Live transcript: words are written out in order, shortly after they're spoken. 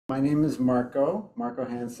My name is Marco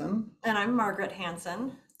Hansen. And I'm Margaret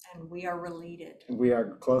Hansen, and we are related. We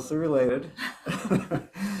are closely related.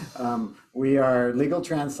 We are legal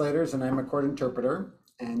translators, and I'm a court interpreter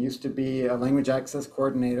and used to be a language access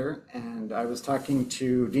coordinator. And I was talking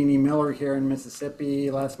to Deanie Miller here in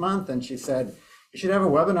Mississippi last month, and she said, you should have a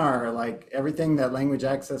webinar, like everything that language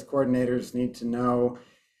access coordinators need to know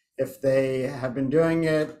if they have been doing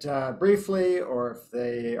it briefly, or if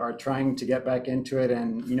they are trying to get back into it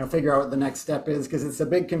and figure out what the next step is, because it's a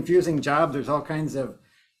big confusing job. There's all kinds of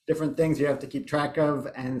different things you have to keep track of,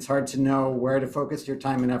 and it's hard to know where to focus your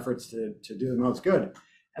time and efforts to do the most good.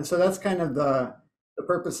 And so that's kind of the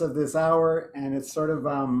purpose of this hour, and it's sort of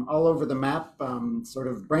all over the map, sort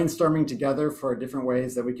of brainstorming together for different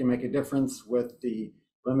ways that we can make a difference with the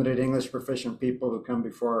limited English proficient people who come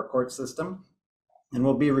before our court system. And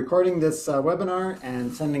we'll be recording this webinar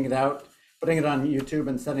and sending it out, putting it on YouTube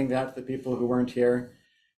and sending it out to the people who weren't here.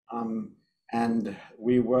 And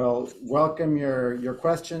we will welcome your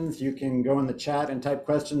questions. You can go in the chat and type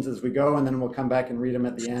questions as we go, and then we'll come back and read them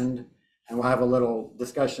at the end. And we'll have a little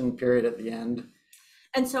discussion period at the end.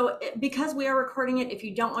 And so because we are recording it, if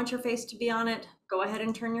you don't want your face to be on it, go ahead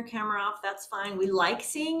and turn your camera off. That's fine. We like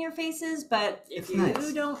seeing your faces, but if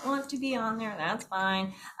you don't want to be on there, that's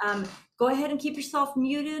fine. Go ahead and keep yourself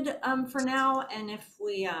muted for now. And if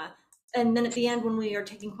we, and then at the end, when we are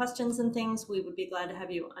taking questions and things, we would be glad to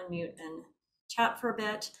have you unmute and chat for a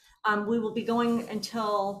bit. We will be going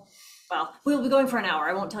until, well, we will be going for an hour.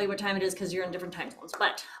 I won't tell you what time it is because you're in different time zones,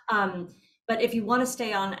 but if you want to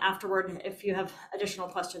stay on afterward, if you have additional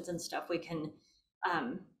questions and stuff, we can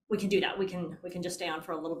do that. We can just stay on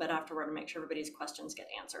for a little bit afterward and make sure everybody's questions get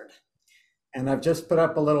answered. And I've just put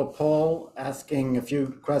up a little poll asking a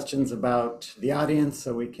few questions about the audience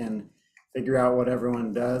so we can figure out what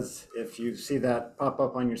everyone does. If you see that pop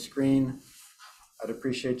up on your screen, I'd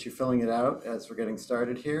appreciate you filling it out as we're getting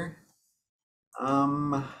started here.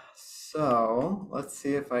 So let's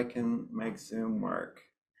see if I can make Zoom work.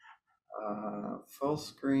 Full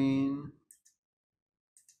screen,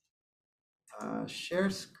 share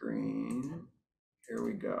screen, here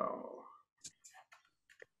we go.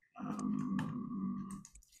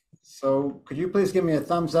 So could you please give me a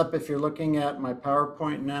thumbs up if you're looking at my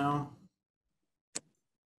PowerPoint now?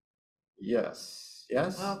 Yes,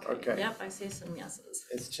 yes? Okay. Yep, I see some yeses.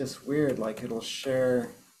 It's just weird, like it'll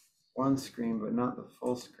share one screen, but not the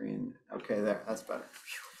full screen. Okay, there, that's better.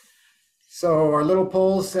 So our little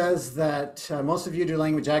poll says that most of you do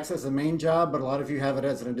language access as a main job, but a lot of you have it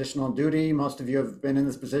as an additional duty. Most of you have been in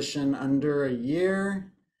this position under a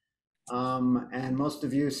year, and most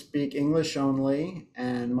of you speak English only,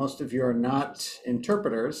 and most of you are not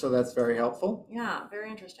interpreters, so that's very helpful. Yeah, very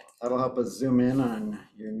interesting. That'll help us zoom in on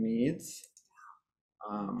your needs.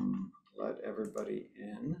 Let everybody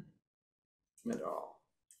in at all.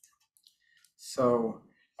 So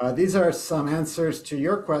these are some answers to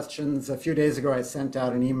your questions. A few days ago, I sent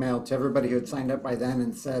out an email to everybody who had signed up by then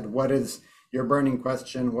and said, what is your burning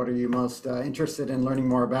question? What are you most interested in learning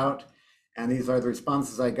more about? And these are the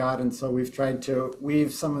responses I got. And so we've tried to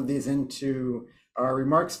weave some of these into our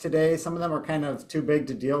remarks today. Some of them are kind of too big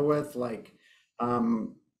to deal with, like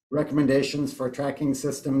recommendations for tracking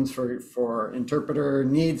systems for interpreter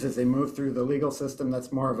needs as they move through the legal system.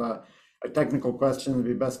 That's more of a technical question. It'd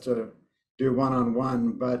be best to do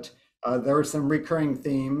one-on-one, but there were some recurring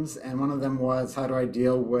themes, and one of them was, how do I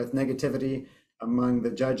deal with negativity among the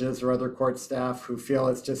judges or other court staff who feel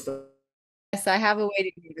it's just Yes, I have a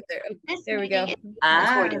waiting room there. There we go.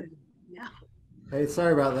 Yeah. Hey,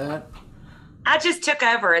 sorry about that. I just took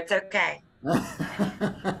over. It's okay.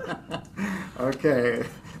 Okay,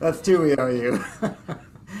 that's two we owe you.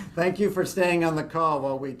 Thank you for staying on the call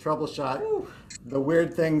while we troubleshot the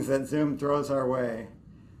weird things that Zoom throws our way.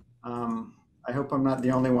 I hope I'm not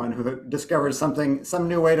the only one who discovers some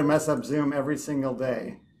new way to mess up Zoom every single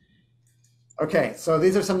day. Okay, so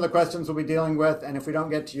these are some of the questions we'll be dealing with, and if we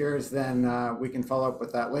don't get to yours, then we can follow up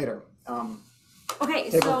with that later.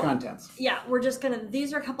 Okay, table of contents. Yeah, we're just gonna,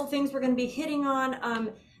 these are a couple things we're gonna be hitting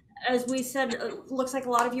on. As we said, it looks like a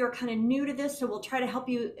lot of you are kind of new to this, so we'll try to help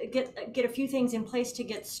you get a few things in place to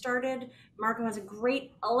get started. Marco has a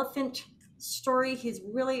great elephant story he's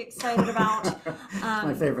really excited about.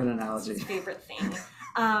 My favorite analogy. His favorite thing.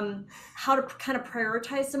 How to kind of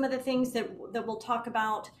prioritize some of the things that we'll talk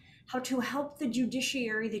about, how to help the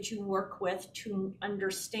judiciary that you work with to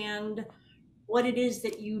understand what it is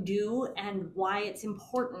that you do and why it's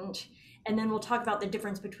important. And then we'll talk about the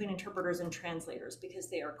difference between interpreters and translators, because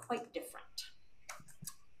they are quite different.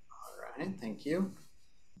 All right, thank you.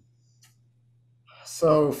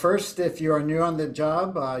 So first, if you are new on the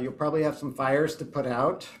job, you'll probably have some fires to put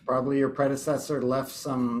out. Probably your predecessor left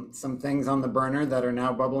some things on the burner that are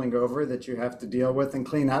now bubbling over that you have to deal with and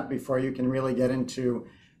clean up before you can really get into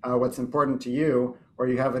what's important to you, or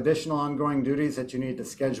you have additional ongoing duties that you need to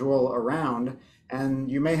schedule around.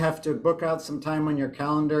 And you may have to book out some time on your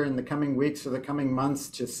calendar in the coming weeks or the coming months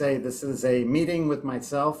to say, this is a meeting with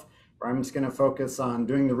myself, where I'm just going to focus on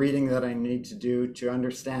doing the reading that I need to do to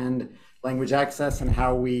understand language access and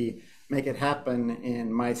how we make it happen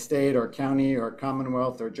in my state or county or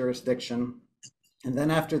commonwealth or jurisdiction. And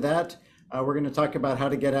then after that, we're going to talk about how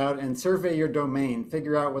to get out and survey your domain,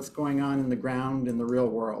 figure out what's going on in the ground in the real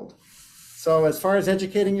world. So as far as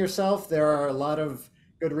educating yourself, there are a lot of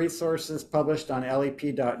good resources published on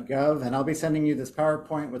lep.gov, and I'll be sending you this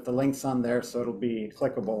PowerPoint with the links on there, so it'll be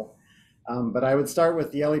clickable. But I would start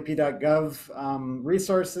with the lep.gov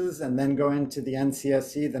resources and then go into the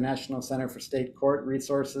NCSC, the National Center for State Court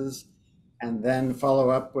resources, and then follow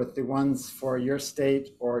up with the ones for your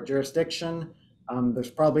state or jurisdiction.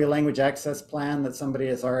 There's probably a language access plan that somebody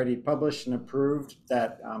has already published and approved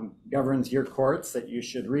that governs your courts that you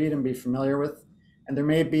should read and be familiar with. And there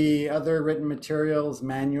may be other written materials,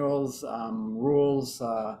 manuals, rules,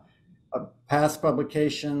 past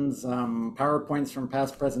publications, PowerPoints from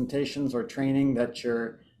past presentations or training that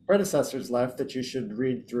your predecessors left that you should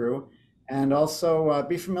read through. And also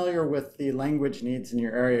be familiar with the language needs in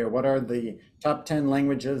your area. What are the top 10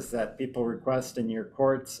 languages that people request in your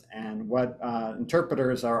courts, and what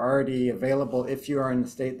interpreters are already available if you are in a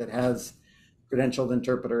state that has credentialed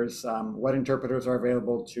interpreters, what interpreters are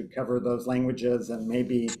available to cover those languages, and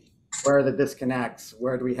maybe where are the disconnects?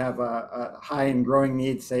 Where do we have a high and growing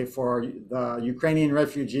need, say, for the Ukrainian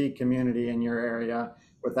refugee community in your area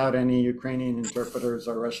without any Ukrainian interpreters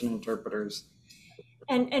or Russian interpreters?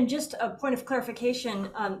 And just a point of clarification,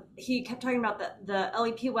 he kept talking about the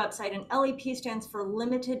LEP website, and LEP stands for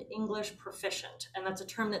Limited English Proficient. And that's a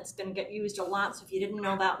term that's going to get used a lot. So if you didn't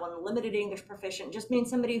know that one, Limited English Proficient just means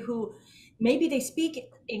somebody who maybe they speak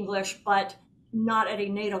English, but not at a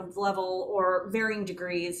native level or varying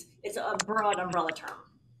degrees. It's a broad umbrella term.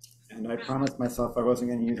 And I promised myself I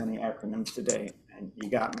wasn't going to use any acronyms today, and you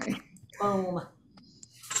got me. Boom.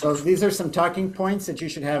 So these are some talking points that you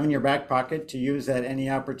should have in your back pocket to use at any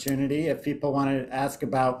opportunity. If people want to ask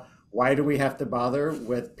about why do we have to bother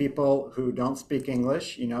with people who don't speak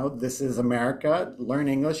English, you know, this is America, learn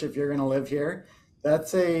English if you're going to live here.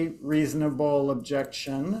 That's a reasonable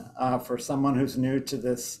objection for someone who's new to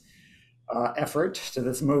this effort, to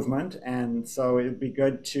this movement. And so it would be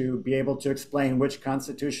good to be able to explain which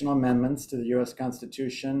constitutional amendments to the US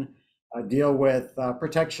Constitution deal with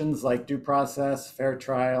protections like due process, fair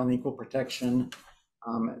trial, and equal protection,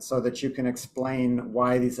 so that you can explain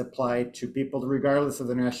why these apply to people regardless of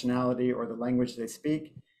their nationality or the language they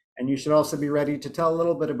speak. And you should also be ready to tell a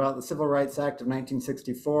little bit about the Civil Rights Act of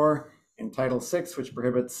 1964 in Title VI, which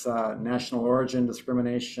prohibits national origin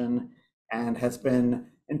discrimination and has been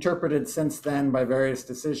interpreted since then by various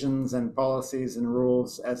decisions and policies and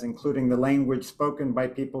rules as including the language spoken by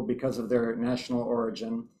people because of their national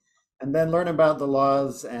origin. And then learn about the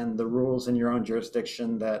laws and the rules in your own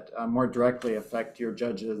jurisdiction that more directly affect your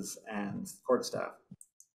judges and court staff.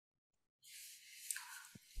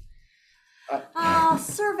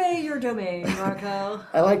 Survey your domain, Marco.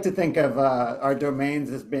 I like to think of our domains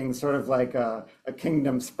as being sort of like a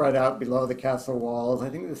kingdom spread out below the castle walls. I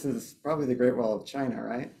think this is probably the Great Wall of China,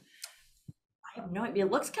 right? I have no idea.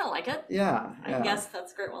 It looks kind of like it. Yeah. I guess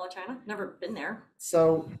that's Great Wall of China. Never been there.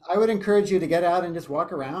 So I would encourage you to get out and just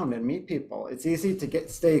walk around and meet people. It's easy to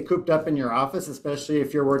stay cooped up in your office, especially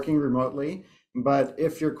if you're working remotely. But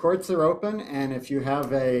if your courts are open and if you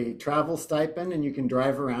have a travel stipend and you can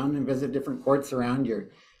drive around and visit different courts around your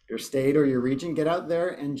state or your region, get out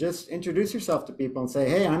there and just introduce yourself to people and say,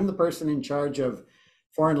 hey, I'm the person in charge of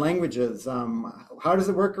foreign languages. How does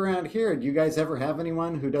it work around here? Do you guys ever have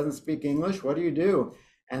anyone who doesn't speak English? What do you do?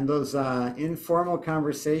 And those informal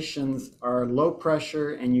conversations are low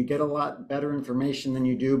pressure, and you get a lot better information than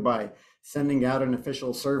you do by sending out an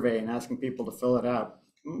official survey and asking people to fill it out.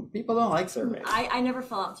 People don't like surveys. I never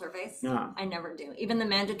fill out surveys. No. I never do. Even the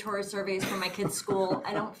mandatory surveys for my kids' school,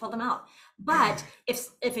 I don't fill them out. But if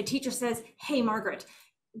a teacher says, hey, Margaret,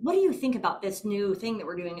 what do you think about this new thing that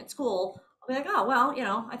we're doing at school? I'll be like, oh, well, you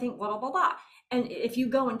know, I think blah, blah, blah, blah. And if you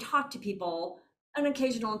go and talk to people, an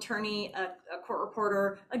occasional attorney, a court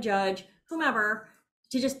reporter, a judge, whomever,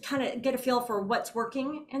 to just kind of get a feel for what's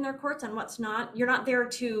working in their courts and what's not. You're not there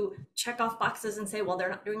to check off boxes and say, well, they're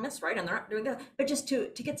not doing this right and they're not doing that, but just to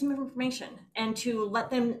get some information and to let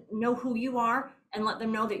them know who you are and let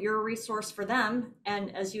them know that you're a resource for them.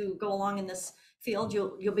 And as you go along in this field,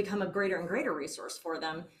 you'll become a greater and greater resource for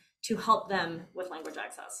them to help them with language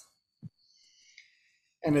access.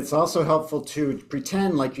 And it's also helpful to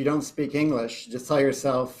pretend like you don't speak English. Just tell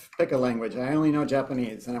yourself, pick a language. I only know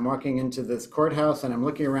Japanese, and I'm walking into this courthouse and I'm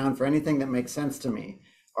looking around for anything that makes sense to me.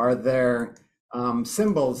 Are there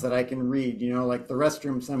symbols that I can read, you know, like the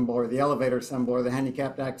restroom symbol or the elevator symbol or the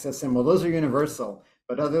handicapped access symbol? Those are universal.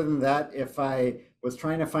 But other than that, if I was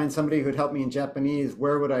trying to find somebody who'd help me in Japanese,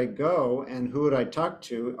 where would I go and who would I talk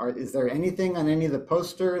to? Is there anything on any of the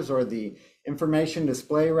posters or the information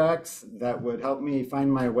display racks that would help me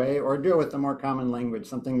find my way, or deal with the more common language,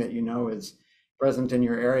 something that you know is present in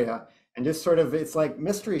your area? And just sort of, it's like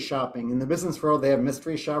mystery shopping. In the business world, they have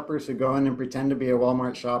mystery shoppers who go in and pretend to be a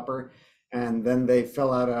Walmart shopper, and then they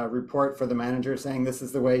fill out a report for the manager saying, this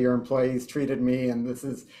is the way your employees treated me, and these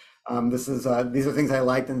are things I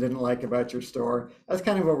liked and didn't like about your store. That's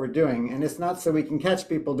kind of what we're doing. And it's not so we can catch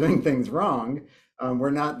people doing things wrong.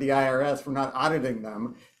 We're not the IRS, we're not auditing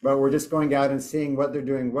them, but we're just going out and seeing what they're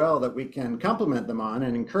doing well that we can compliment them on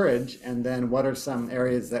and encourage, and then what are some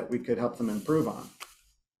areas that we could help them improve on.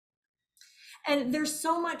 And there's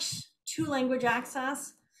so much to language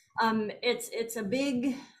access. It's a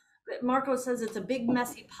big, Marco says it's a big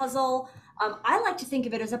messy puzzle. I like to think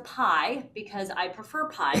of it as a pie because I prefer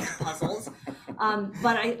pie to puzzles,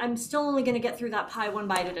 but I'm still only going to get through that pie one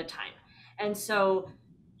bite at a time. And so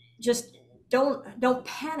just don't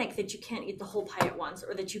panic that you can't eat the whole pie at once,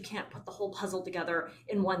 or that you can't put the whole puzzle together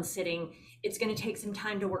in one sitting. It's going to take some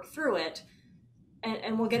time to work through it,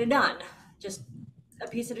 and we'll get it done. Just a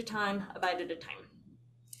piece at a time, a bite at a time.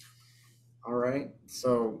 All right,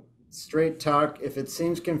 so straight talk. If it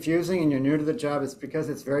seems confusing and you're new to the job, it's because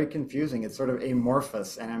it's very confusing. It's sort of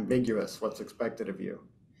amorphous and ambiguous what's expected of you.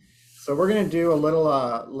 So we're going to do a little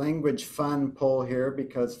language fun poll here,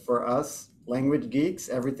 because for us language geeks,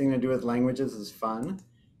 everything to do with languages is fun.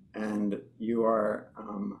 And you are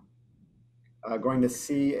going to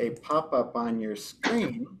see a pop-up on your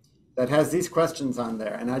screen that has these questions on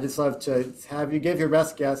there. And I just love to have you give your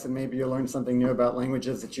best guess, and maybe you'll learn something new about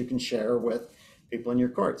languages that you can share with people in your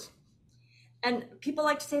courts. And people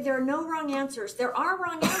like to say there are no wrong answers. There are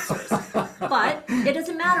wrong answers, but it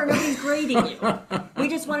doesn't matter. Nobody's grading you. We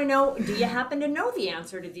just want to know, do you happen to know the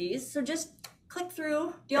answer to these? So just click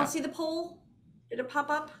through. Do y'all see the poll? Did it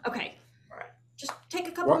pop up? Okay. All right. Just take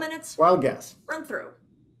a couple minutes. Wild guess. Run through.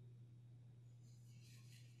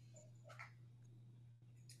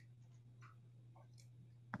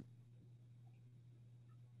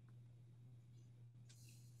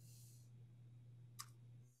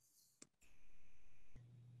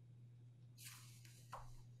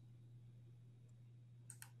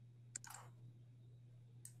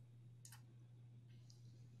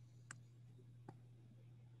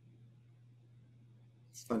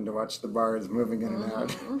 It's fun to watch the bars moving in and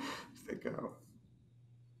out as they go.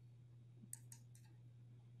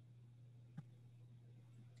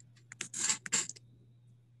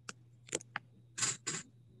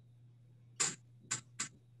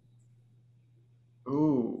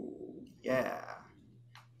 Ooh, yeah.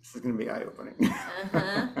 This is going to be eye-opening.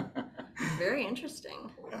 Very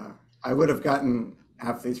interesting. Yeah, I would have gotten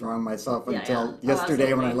half these wrong myself until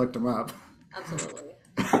yesterday when I looked them up. Absolutely.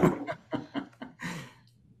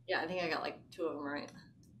 Yeah, I think I got like 2 of them right.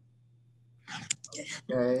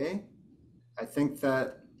 Okay, I think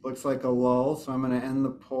that looks like a lull, so I'm going to end the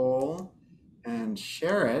poll and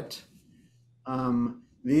share it.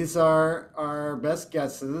 These are our best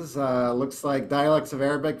guesses. Looks like dialects of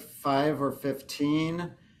Arabic, 5 or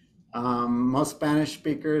 15. Most Spanish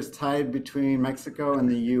speakers tied between Mexico and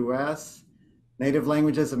the US. Native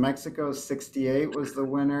languages of Mexico, 68 was the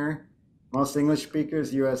winner. Most English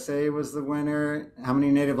speakers, USA was the winner. How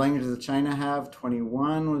many native languages does China have?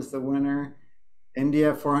 21 was the winner.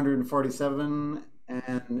 India, 447,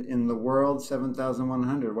 and in the world,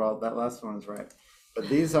 7,100. Well, that last one is right. But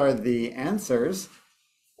these are the answers.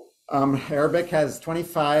 Arabic has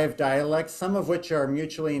 25 dialects, some of which are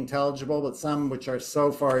mutually intelligible, but some which are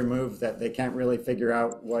so far removed that they can't really figure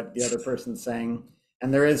out what the other person's saying.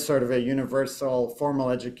 And there is sort of a universal formal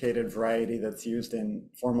educated variety that's used in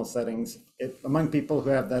formal settings among people who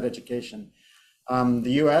have that education.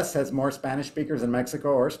 The US has more Spanish speakers than Mexico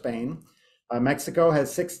or Spain. Mexico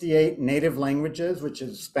has 68 native languages, which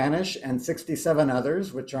is Spanish, and 67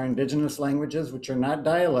 others, which are indigenous languages, which are not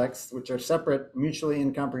dialects, which are separate, mutually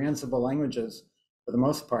incomprehensible languages for the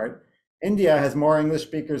most part. India has more English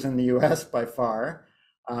speakers than the US by far.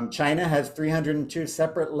 China has 302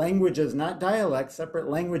 separate languages, not dialects, separate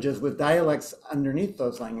languages with dialects underneath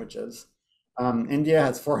those languages. India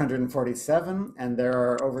has 447, and there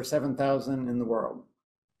are over 7,000 in the world.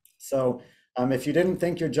 So If you didn't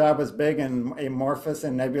think your job was big and amorphous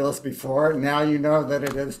and nebulous before, now you know that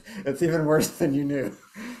it is. It's even worse than you knew.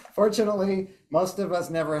 Fortunately, most of us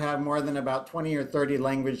never have more than about 20 or 30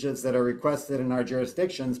 languages that are requested in our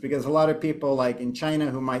jurisdictions, because a lot of people, like in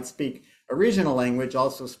China, who might speak a regional language,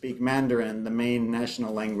 also speak Mandarin, the main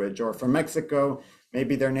national language. Or from Mexico,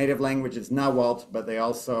 maybe their native language is Nahuatl, but they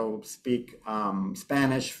also speak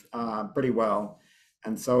Spanish pretty well.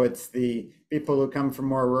 And so it's the people who come from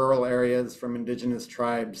more rural areas, from indigenous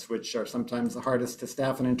tribes, which are sometimes the hardest to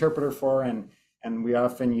staff an interpreter for. And we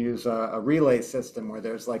often use a relay system where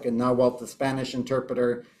there's like a Nahuatl to Spanish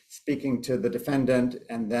interpreter speaking to the defendant,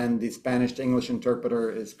 and then the Spanish to English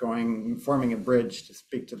interpreter is forming a bridge to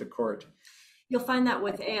speak to the court. You'll find that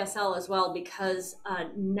with ASL as well, because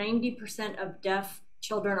 90% of deaf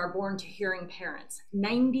children are born to hearing parents.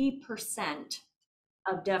 90%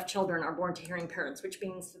 of deaf children are born to hearing parents, which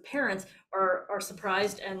means the parents are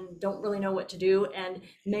surprised and don't really know what to do, and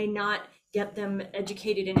may not get them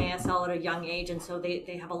educated in ASL at a young age. And so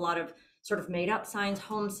they have a lot of sort of made up signs,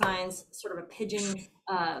 home signs, sort of a pidgin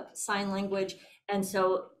sign language. And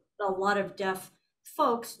so a lot of deaf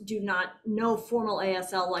folks do not know formal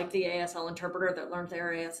ASL like the ASL interpreter that learned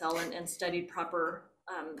their ASL and studied proper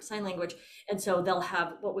sign language. And so they'll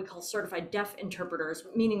have what we call certified deaf interpreters,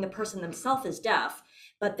 meaning the person themselves is deaf,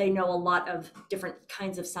 but they know a lot of different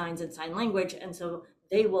kinds of signs and sign language. And so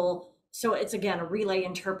they will, so it's again a relay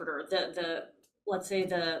interpreter. Let's say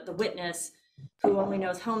the witness who only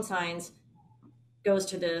knows home signs goes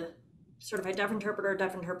to the certified deaf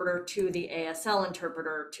interpreter to the ASL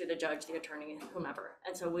interpreter, to the judge, the attorney, whomever.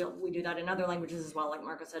 And so we do that in other languages as well. Like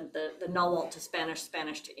Marco said, the Nahuatl to Spanish,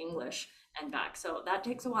 Spanish to English, and back. So that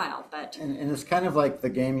takes a while, but. And it's kind of like the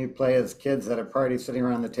game you play as kids at a party, sitting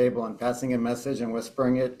around the table and passing a message and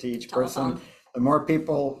whispering it to each person. The more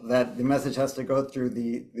people that the message has to go through,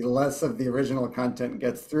 the less of the original content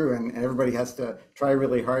gets through, and everybody has to try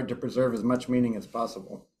really hard to preserve as much meaning as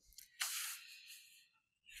possible.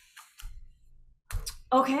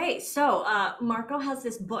 Okay, so Marco has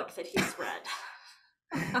this book that he's read.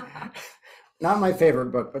 Not my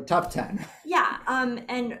favorite book, but top 10. Yeah,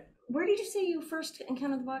 and where did you say you first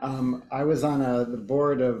encountered the book? I was on the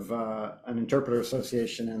board of an interpreter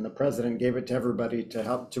association, and the president gave it to everybody to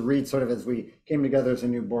help to read sort of as we came together as a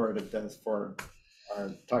new board. It does for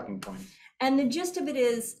our talking points. And the gist of it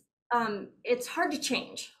is, it's hard to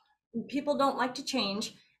change. People don't like to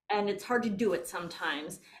change, and it's hard to do it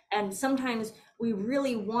sometimes. And sometimes we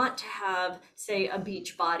really want to have, say, a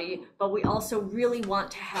beach body, but we also really want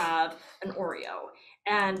to have an Oreo.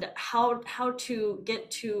 And how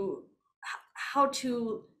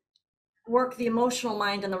to work the emotional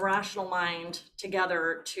mind and the rational mind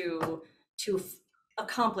together to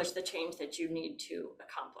accomplish the change that you need to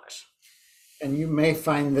accomplish. And you may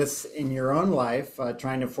find this in your own life,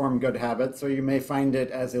 trying to form good habits, or you may find it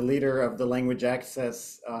as a leader of the language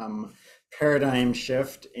access paradigm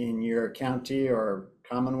shift in your county or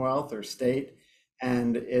commonwealth or state.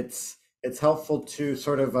 And it's helpful to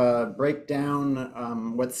sort of break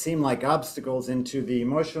down what seem like obstacles into the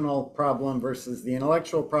emotional problem versus the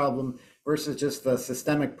intellectual problem versus just the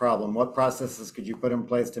systemic problem. What processes could you put in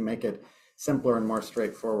place to make it simpler and more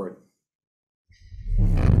straightforward?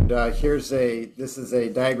 And this is a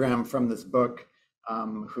diagram from this book,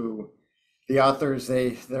 who the authors,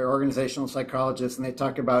 they're organizational psychologists, and they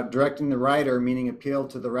talk about directing the writer, meaning appeal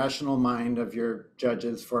to the rational mind of your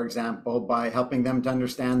judges, for example, by helping them to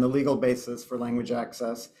understand the legal basis for language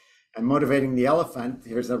access, and motivating the elephant.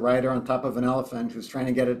 Here's a rider on top of an elephant who's trying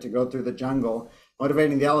to get it to go through the jungle.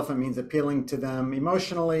 Motivating the elephant means appealing to them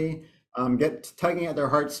emotionally, tugging at their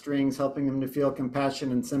heartstrings, helping them to feel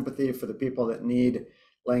compassion and sympathy for the people that need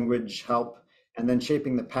language help. And then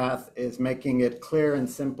shaping the path is making it clear and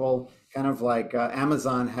simple, kind of like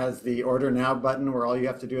Amazon has the order now button where all you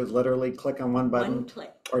have to do is literally click on one button. One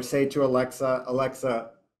click. Or say to Alexa,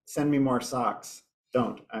 Alexa, send me more socks.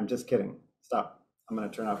 Don't, I'm just kidding. Stop. I'm going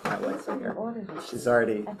to turn off my Alexa here. She's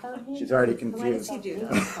already confused. Why did you do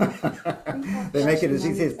They make it as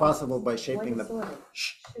easy as possible by shaping the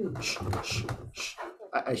shh, shh, shh, shh.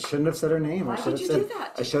 I shouldn't have said her name. Why did you do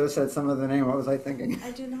that? I should have said some of the name. What was I thinking?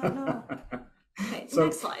 I do not know. Okay, So,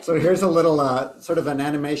 next slide. so here's a little sort of an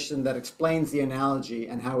animation that explains the analogy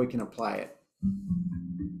and how we can apply it.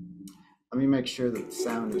 Let me make sure that the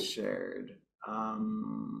sound is shared.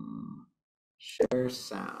 Share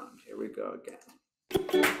sound. Here we go again.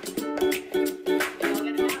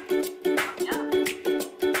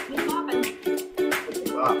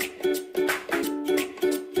 Wow.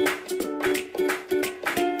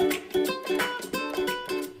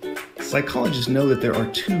 Psychologists know that there are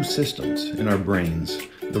two systems in our brains,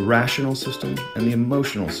 the rational system and the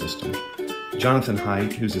emotional system. Jonathan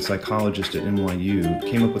Haidt, who's a psychologist at NYU,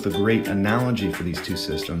 came up with a great analogy for these two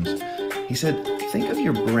systems. He said, think of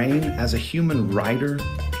your brain as a human rider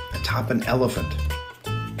atop an elephant.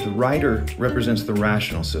 The rider represents the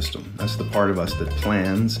rational system. That's the part of us that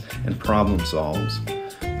plans and problem solves.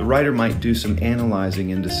 The rider might do some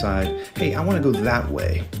analyzing and decide, hey, I want to go that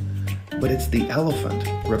way. But it's the elephant,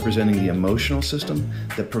 representing the emotional system,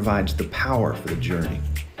 that provides the power for the journey.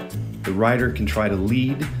 The rider can try to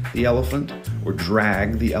lead the elephant or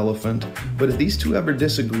drag the elephant, but if these two ever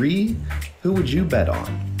disagree, who would you bet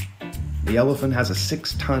on? The elephant has a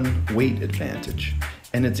 6-ton weight advantage,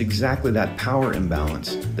 and it's exactly that power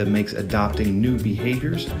imbalance that makes adopting new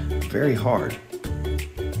behaviors very hard.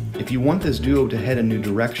 If you want this duo to head a new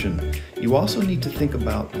direction, you also need to think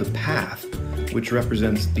about the path, which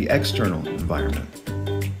represents the external environment.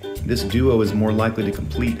 This duo is more likely to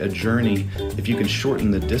complete a journey if you can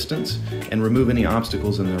shorten the distance and remove any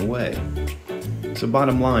obstacles in their way. So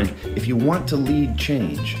bottom line, if you want to lead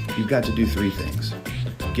change, you've got to do 3 things.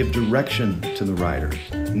 Give direction to the rider,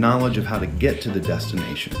 knowledge of how to get to the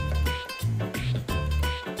destination.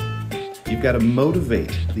 You've got to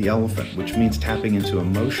motivate the elephant, which means tapping into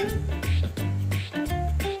emotion.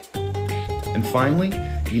 And finally,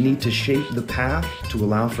 you need to shape the path to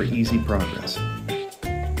allow for easy progress.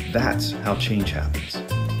 That's how change happens.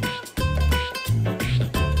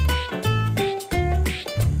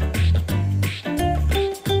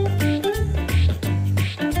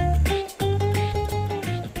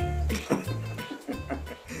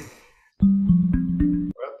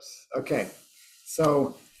 Whoops. Okay,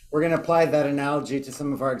 so we're going to apply that analogy to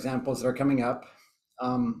some of our examples that are coming up.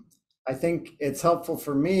 I think it's helpful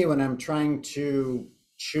for me when I'm trying to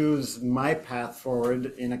choose my path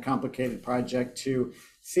forward in a complicated project to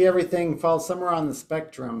see everything fall somewhere on the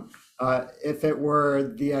spectrum. If it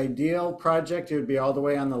were the ideal project, it would be all the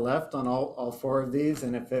way on the left on all 4 of these.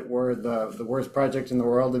 And if it were the worst project in the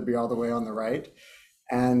world, it'd be all the way on the right.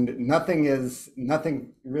 And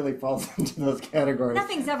nothing really falls into those categories.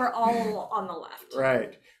 Nothing's ever all on the left.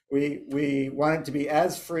 Right. We want it to be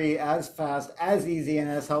as free, as fast, as easy,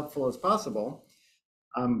 and as helpful as possible.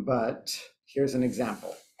 But here's an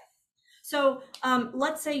example. So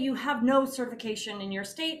let's say you have no certification in your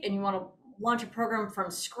state and you want to launch a program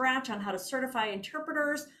from scratch on how to certify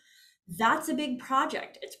interpreters. That's a big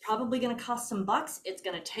project. It's probably going to cost some bucks. It's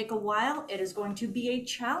going to take a while. It is going to be a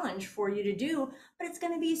challenge for you to do, but it's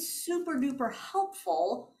going to be super duper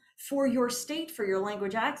helpful for your state, for your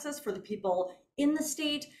language access, for the people in the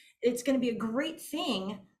state. It's going to be a great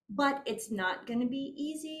thing, but it's not going to be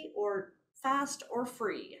easy or fast or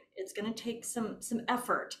free. It's going to take some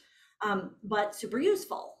effort, but super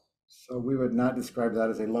useful. So we would not describe that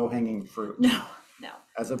as a low-hanging fruit. No.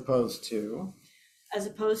 As opposed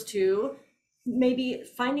to maybe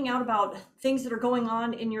finding out about things that are going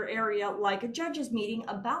on in your area, like a judges meeting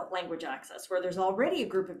about language access, where there's already a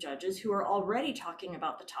group of judges who are already talking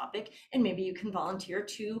about the topic, and maybe you can volunteer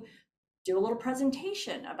to do a little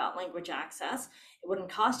presentation about language access. It wouldn't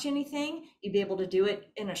cost you anything. You'd be able to do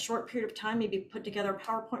it in a short period of time, maybe put together a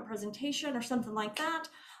PowerPoint presentation or something like that.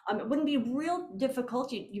 It wouldn't be real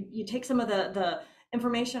difficult. You take some of the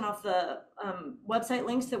information off the website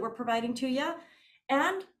links that we're providing to you,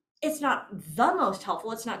 and it's not the most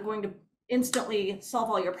helpful. It's not going to instantly solve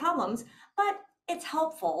all your problems, but it's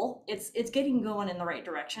helpful. It's getting going in the right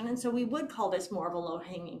direction. And so we would call this more of a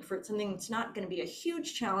low-hanging fruit, something that's not going to be a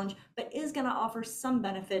huge challenge, but is going to offer some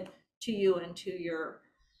benefit to you and to your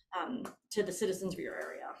to the citizens of your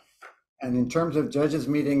area. and in terms of judges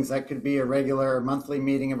meetings, that could be a regular monthly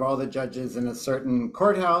meeting of all the judges in a certain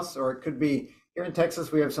courthouse, or it could be, here in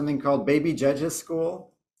Texas, we have something called Baby Judges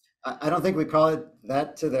School. I don't think we call it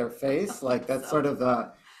that to their face, like that's sort of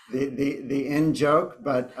the in joke,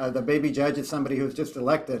 but the baby judge is somebody who's just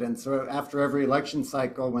elected. And so after every election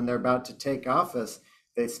cycle, when they're about to take office,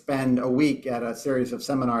 they spend a week at a series of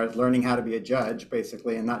seminars learning how to be a judge,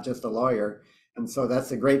 basically, and not just a lawyer. And so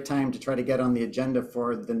that's a great time to try to get on the agenda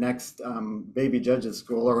for the next baby judges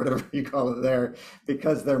school, or whatever you call it there,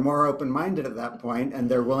 because they're more open-minded at that point, and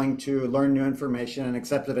they're willing to learn new information and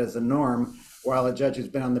accept it as a norm, while a judge who's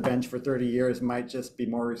been on the bench for 30 years might just be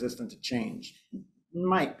more resistant to change.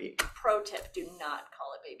 Might be. Pro tip, do not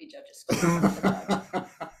call it baby judges school.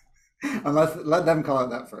 Unless, let them call it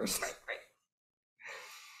that first. Right.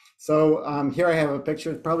 So here I have a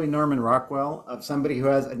picture, probably Norman Rockwell, of somebody who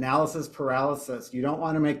has analysis paralysis. You don't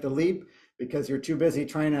want to make the leap because you're too busy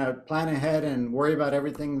trying to plan ahead and worry about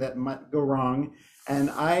everything that might go wrong.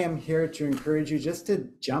 And I am here to encourage you just to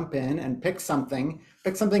jump in and pick something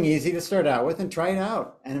easy to start out with and try it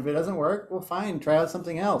out. And if it doesn't work, well, fine, try out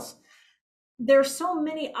something else. There's so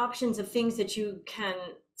many options of things that you can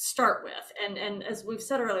start with. And as we've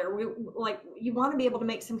said earlier, you want to be able to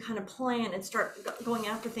make some kind of plan and start going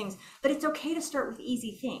after things, but it's okay to start with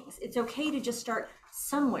easy things. It's okay to just start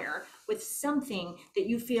somewhere with something that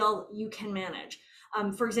you feel you can manage.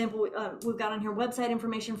 For example, we've got on here website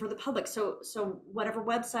information for the public. So whatever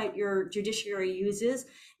website your judiciary uses,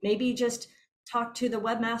 maybe just talk to the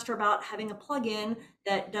webmaster about having a plugin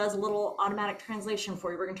that does a little automatic translation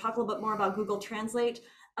for you. We're going to talk a little bit more about Google Translate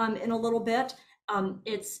in a little bit.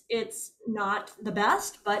 It's not the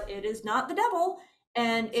best, but it is not the devil,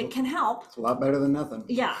 and it can help. It's a lot better than nothing.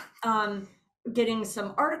 Yeah. Getting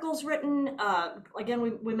some articles written.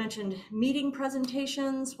 Again, we mentioned meeting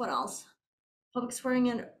presentations. What else? Public swearing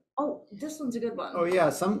in. Oh, this one's a good one. Oh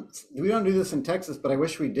yeah, we don't do this in Texas, but I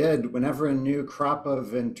wish we did. Whenever a new crop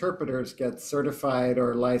of interpreters gets certified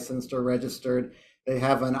or licensed or registered, they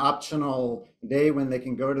have an optional day when they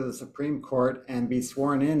can go to the Supreme Court and be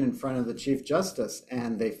sworn in front of the Chief Justice,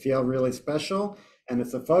 and they feel really special. And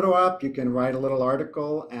it's a photo op. You can write a little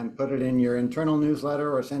article and put it in your internal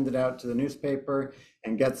newsletter or send it out to the newspaper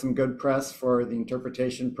and get some good press for the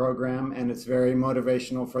interpretation program. And it's very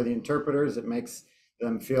motivational for the interpreters. It makes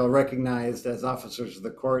them feel recognized as officers of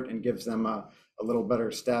the court and gives them a little better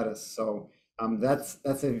status. So that's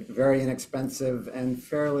a very inexpensive and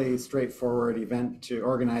fairly straightforward event to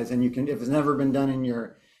organize. And you can, if it's never been done in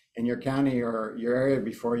your county or your area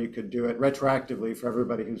before, you could do it retroactively for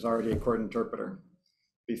everybody who's already a court interpreter.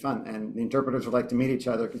 Be fun, and the interpreters would like to meet each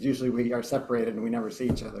other because usually we are separated and we never see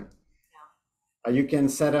each other. You can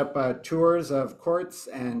set up tours of courts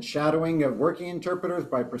and shadowing of working interpreters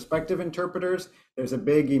by prospective interpreters. There's a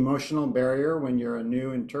big emotional barrier when you're a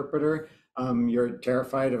new interpreter. You're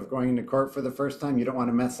terrified of going into court for the first time. You don't want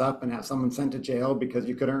to mess up and have someone sent to jail because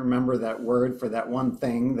you couldn't remember that word for that one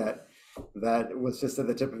thing that was just at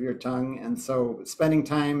the tip of your tongue. And so spending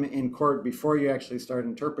time in court before you actually start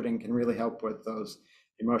interpreting can really help with those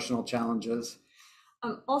emotional challenges.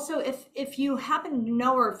 Also, if you happen to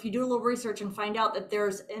know, or if you do a little research and find out that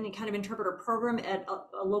there's any kind of interpreter program at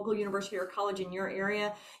a local university or college in your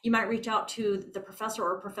area, you might reach out to the professor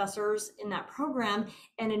or professors in that program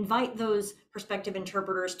and invite those prospective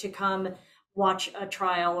interpreters to come watch a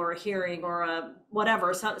trial or a hearing or a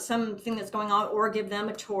whatever, something that's going on, or give them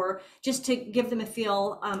a tour just to give them a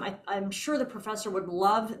feel. I'm sure the professor would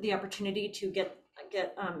love the opportunity to get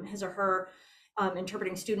his or her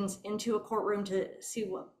interpreting students into a courtroom to see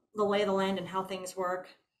what the lay of the land and how things work.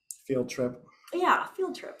 Field trip. Yeah,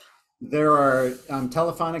 field trip. There are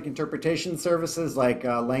telephonic interpretation services like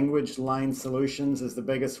Language Line Solutions is the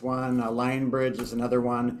biggest one. Lionbridge is another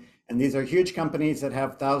one. And these are huge companies that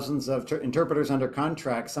have thousands of interpreters under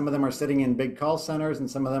contract. Some of them are sitting in big call centers and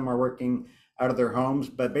some of them are working out of their homes.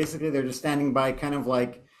 But basically they're just standing by, kind of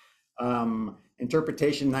like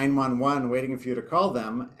interpretation 911, waiting for you to call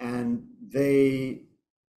them. And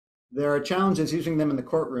there are challenges using them in the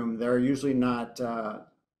courtroom. They're usually not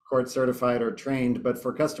court certified or trained, but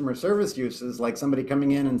for customer service uses, like somebody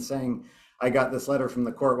coming in and saying, I got this letter from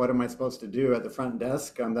the court, what am I supposed to do at the front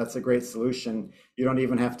desk? That's a great solution. You don't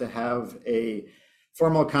even have to have a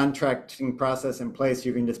formal contracting process in place.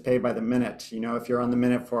 You can just pay by the minute. You know, if you're on the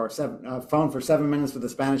minute for phone for 7 minutes with a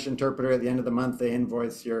Spanish interpreter, at the end of the month, they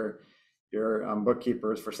invoice your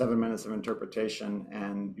bookkeepers for 7 minutes of interpretation,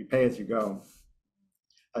 and you pay as you go.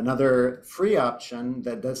 Another free option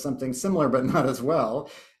that does something similar but not as well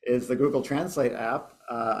is the Google Translate app.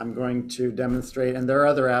 I'm going to demonstrate, and there are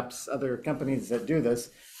other apps, other companies that do this,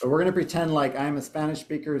 but we're going to pretend like I'm a Spanish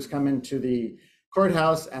speaker who's come into the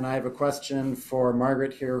courthouse and I have a question for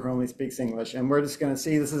Margaret here who only speaks English, and we're just going to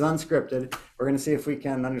see, this is unscripted, we're going to see if we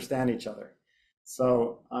can understand each other.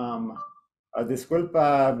 So,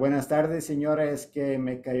 disculpa, buenas tardes, señora, es que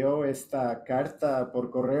me cayó esta carta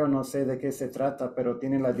por correo, no sé de qué se trata, pero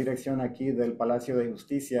tiene la dirección aquí del Palacio de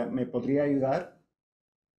Justicia. ¿Me podría ayudar?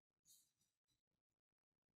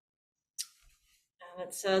 And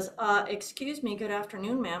it says, excuse me, good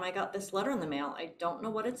afternoon, ma'am. I got this letter in the mail. I don't know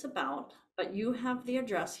what it's about, but you have the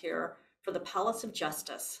address here for the Palace of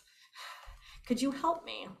Justice. Could you help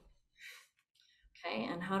me? Okay,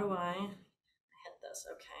 and how do I hit this?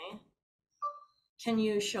 Okay. Can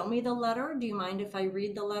you show me the letter? Do you mind if I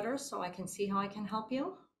read the letter so I can see how I can help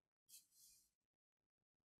you?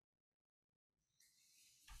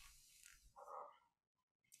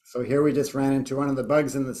 So here we just ran into one of the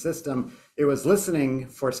bugs in the system. It was listening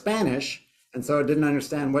for Spanish, and so it didn't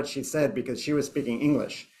understand what she said because she was speaking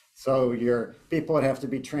English. So your people would have to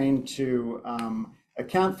be trained to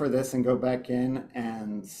account for this and go back in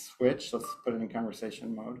and switch. Let's put it in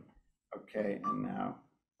conversation mode. Okay, and now,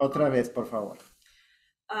 otra vez, por favor.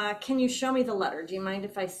 Can you show me the letter? Do you mind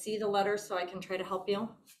if I see the letter so I can try to help you?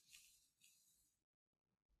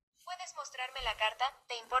 ¿Puedes mostrarme la carta?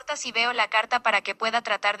 ¿Te importa si veo la carta para que pueda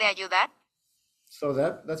tratar de ayudar? So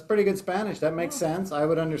that's pretty good Spanish. That makes sense. I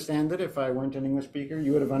would understand it if I weren't an English speaker.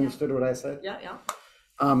 You would have understood what I said. Yeah, yeah.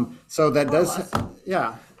 So that More or does, less.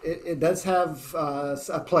 yeah, it does have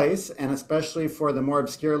a place, and especially for the more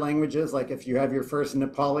obscure languages, like if you have your first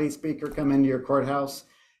Nepali speaker come into your courthouse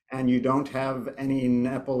and you don't have any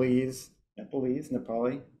Nepali,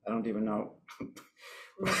 I don't even know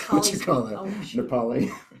what you call it,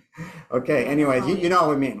 Nepali. Okay, anyways, you know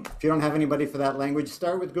what I mean. If you don't have anybody for that language,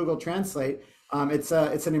 start with Google Translate. It's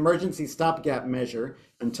an emergency stopgap measure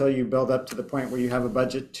until you build up to the point where you have a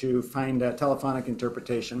budget to find a telephonic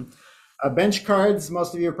interpretation. Bench cards,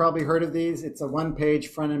 most of you have probably heard of these. It's a one-page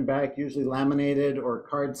front and back, usually laminated or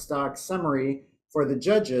cardstock summary for the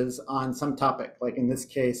judges on some topic, like in this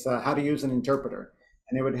case, how to use an interpreter.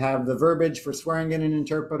 And it would have the verbiage for swearing in an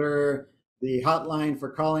interpreter, the hotline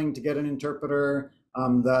for calling to get an interpreter,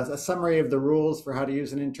 a summary of the rules for how to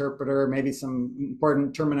use an interpreter, maybe some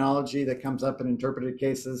important terminology that comes up in interpreted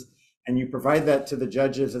cases, and you provide that to the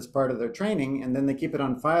judges as part of their training, and then they keep it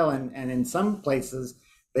on file, and in some places,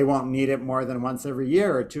 they won't need it more than once every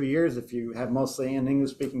year or 2 years if you have mostly an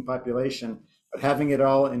English-speaking population. But having it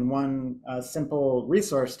all in one simple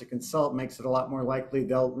resource to consult makes it a lot more likely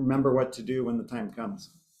they'll remember what to do when the time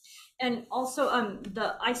comes. And also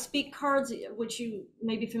the I Speak cards, which you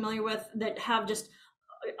may be familiar with, that have just,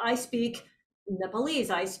 I speak Nepalese,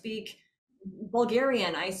 I speak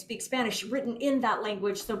Bulgarian, I speak Spanish, written in that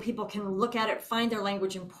language so people can look at it, find their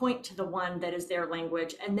language, and point to the one that is their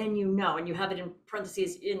language. And then you know, and you have it in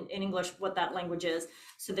parentheses in English what that language is,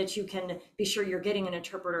 so that you can be sure you're getting an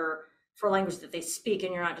interpreter for a language that they speak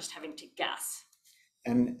and you're not just having to guess.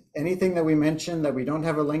 And anything that we mentioned that we don't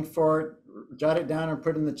have a link for, jot it down or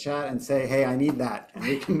put in the chat and say, hey, I need that, and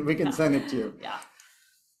we can send it to you. Yeah.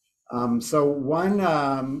 So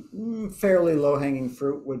one fairly low-hanging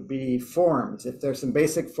fruit would be forms. If there's some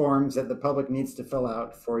basic forms that the public needs to fill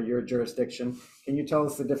out for your jurisdiction, can you tell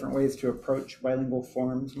us the different ways to approach bilingual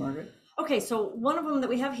forms, Margaret? Okay, so one of them that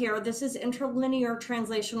we have here, this is interlinear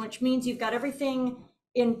translation, which means you've got everything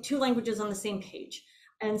in two languages on the same page.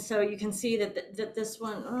 And so you can see that this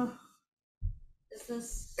one, is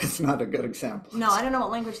this? It's not a good example. No, I don't know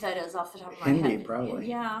what language that is off the top of my head. Hindi, probably.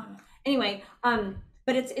 Yeah. Anyway,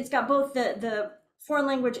 but it's got both the foreign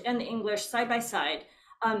language and the English side by side.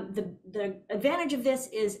 The advantage of this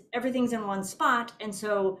is everything's in one spot, and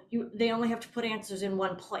so they only have to put answers in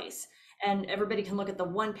one place, and everybody can look at the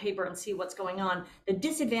one paper and see what's going on. The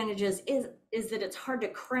disadvantage is that it's hard to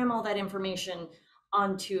cram all that information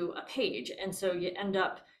onto a page, and so you end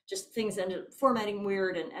up things end up formatting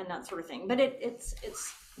weird and that sort of thing. But it's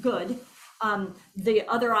good. The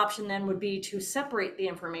other option then would be to separate the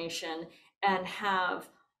information and have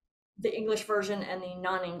the English version and the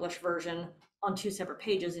non-English version on two separate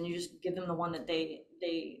pages, and you just give them the one that they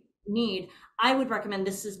need. I would recommend,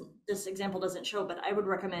 this example doesn't show, but I would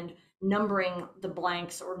recommend numbering the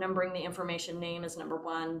blanks or numbering the information. Name is number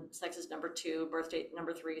 1, sex is number 2, birth date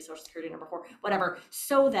number 3, social security number 4, whatever,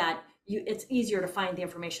 so that it's easier to find the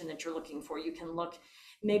information that you're looking for. You can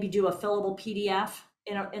maybe do a fillable PDF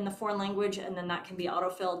in the foreign language, and then that can be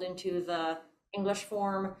auto-filled into the English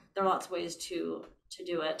form. There are lots of ways to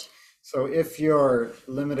do it. So if your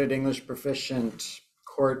limited English proficient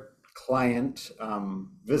court client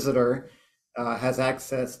visitor has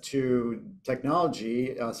access to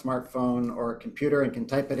technology, a smartphone or a computer, and can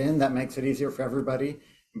type it in, that makes it easier for everybody.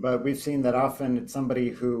 But we've seen that often it's somebody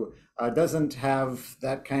who doesn't have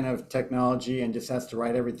that kind of technology and just has to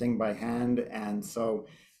write everything by hand. And so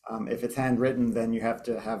if it's handwritten, then you have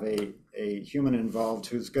to have a human involved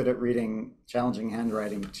who's good at reading challenging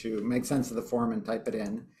handwriting to make sense of the form and type it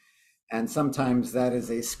in. And sometimes that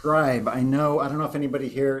is a scribe. I don't know if anybody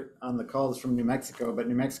here on the call is from New Mexico, but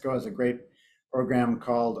New Mexico has a great program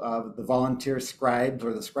called the Volunteer Scribes,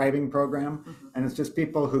 or the scribing program. Mm-hmm. And it's just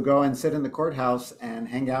people who go and sit in the courthouse and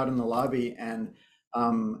hang out in the lobby, and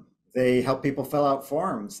they help people fill out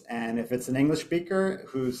forms. And if it's an English speaker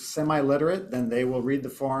who's semi-literate, then they will read the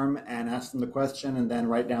form and ask them the question and then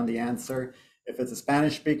write down the answer. If it's a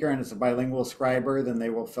Spanish speaker and it's a bilingual scriber, then they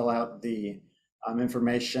will fill out the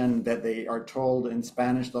information that they are told in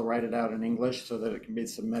Spanish. They'll write it out in English so that it can be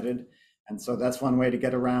submitted. And so that's one way to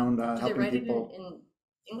get around helping people. Do they write it in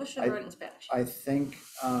English or write it in Spanish? I think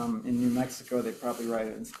in New Mexico, they probably write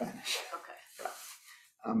it in Spanish. Okay.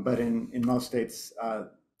 But in most states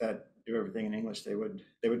that do everything in English, they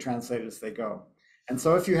would translate as they go. And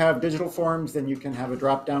so if you have digital forms, then you can have a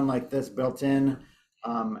drop down like this built in,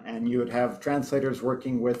 and you would have translators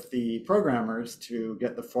working with the programmers to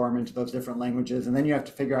get the form into those different languages. And then you have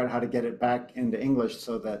to figure out how to get it back into English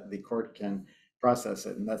so that the court can process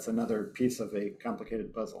it. And that's another piece of a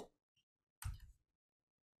complicated puzzle.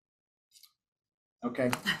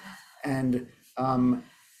 Okay, and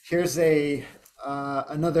here's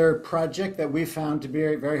another project that we found to be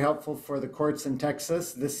very, very helpful for the courts in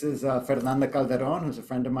Texas. This is Fernanda Calderon, who's a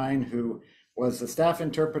friend of mine who was a staff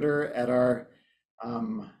interpreter at our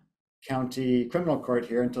county criminal court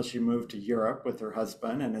here until she moved to Europe with her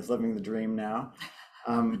husband and is living the dream now.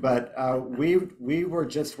 But we were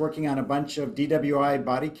just working on a bunch of DWI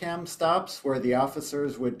body cam stops where the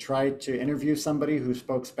officers would try to interview somebody who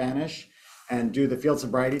spoke Spanish and do the field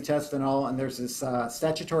sobriety test and all. And there's this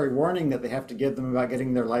statutory warning that they have to give them about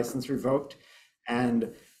getting their license revoked.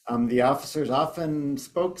 And the officers often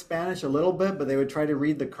spoke Spanish a little bit, but they would try to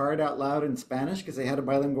read the card out loud in Spanish because they had a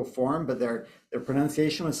bilingual form, but their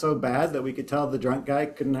pronunciation was so bad that we could tell the drunk guy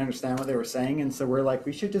couldn't understand what they were saying. And so we're like,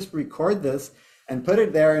 we should just record this and put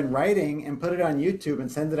it there in writing and put it on YouTube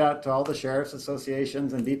and send it out to all the sheriff's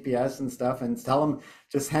associations and DPS and stuff and tell them,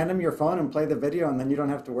 just hand them your phone and play the video and then you don't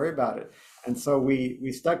have to worry about it. And so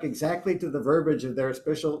we stuck exactly to the verbiage of their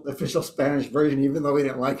official Spanish version, even though we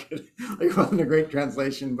didn't like it. It wasn't a great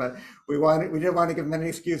translation, but we didn't want to give them any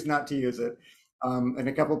excuse not to use it. In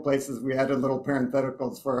a couple of places, we added little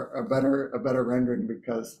parentheticals for a better rendering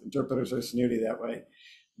because interpreters are snooty that way.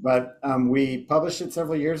 But we published it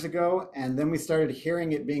several years ago, and then we started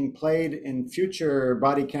hearing it being played in future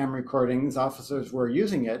body cam recordings. Officers were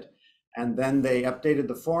using it. And then they updated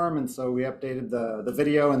the form, and so we updated the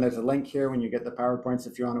video, and there's a link here when you get the PowerPoints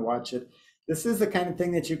if you want to watch it. This is the kind of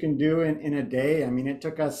thing that you can do in a day. I mean, it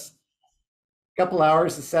took us a couple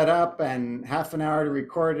hours to set up and half an hour to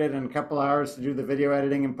record it and a couple hours to do the video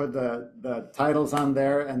editing and put the titles on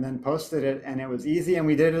there and then posted it. And it was easy, and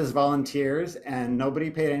we did it as volunteers, and nobody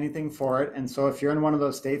paid anything for it. And so if you're in one of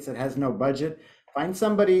those states that has no budget, find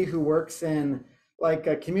somebody who works in like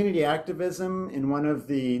a community activism in one of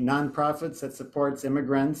the nonprofits that supports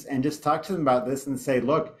immigrants and just talk to them about this and say,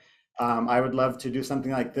 look, I would love to do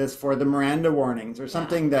something like this for the Miranda warnings or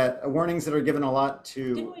something that warnings that are given a lot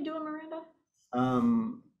to. Didn't we do a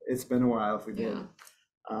Miranda? It's been a while if we did.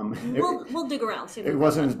 We'll dig around. See it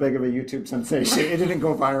wasn't as big of a YouTube sensation. It didn't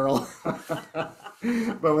go viral.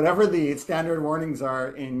 But whatever the standard warnings are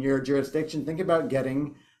in your jurisdiction, think about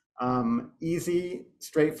getting easy,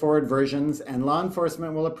 straightforward versions, and law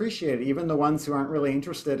enforcement will appreciate it. Even the ones who aren't really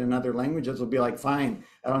interested in other languages will be like, fine,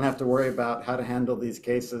 I don't have to worry about how to handle these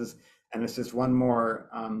cases. And it's just one more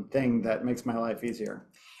thing that makes my life easier.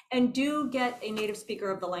 And do get a native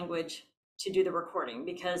speaker of the language to do the recording,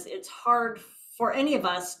 because it's hard for any of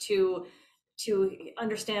us to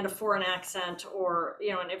understand a foreign accent, or,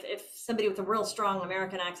 you know, and if somebody with a real strong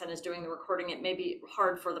American accent is doing the recording, it may be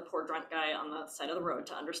hard for the poor drunk guy on the side of the road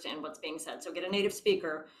to understand what's being said. So get a native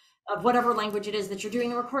speaker of whatever language it is that you're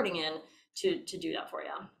doing the recording in to do that for you.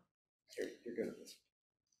 You're good at this.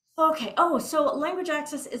 Okay. Oh, so language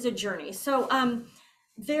access is a journey. So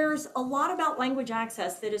there's a lot about language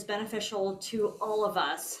access that is beneficial to all of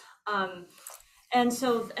us.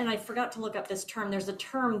 And I forgot to look up this term. There's a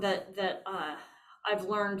term that I've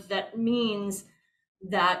learned that means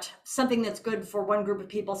that something that's good for one group of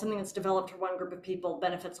people, something that's developed for one group of people,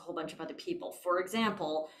 benefits a whole bunch of other people. For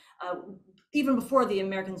example, even before the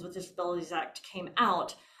Americans with Disabilities Act came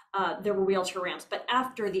out, there were wheelchair ramps. But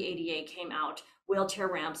after the ADA came out, wheelchair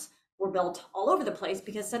ramps were built all over the place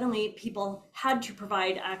because suddenly people had to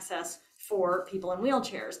provide access for people in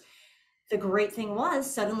wheelchairs. The great thing was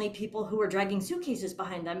suddenly people who were dragging suitcases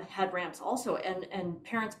behind them had ramps also, and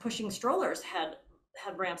parents pushing strollers had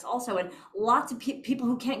ramps also, and lots of people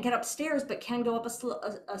who can't get upstairs but can go up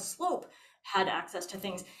a slope had access to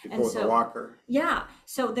things. People with a walker. Yeah,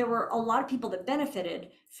 so there were a lot of people that benefited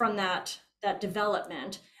from that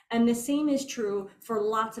development. And the same is true for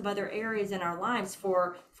lots of other areas in our lives,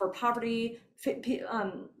 for poverty,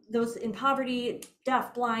 those in poverty,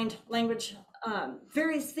 deaf, blind, language,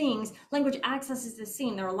 various things. Language access is the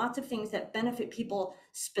same. There are lots of things that benefit people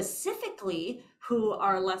specifically who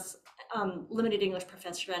are less limited English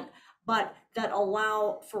proficient, but that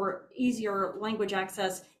allow for easier language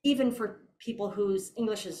access, even for people whose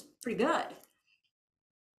English is pretty good.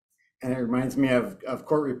 And it reminds me of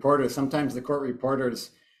court reporters. Sometimes the court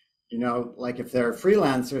reporters you know, like if they're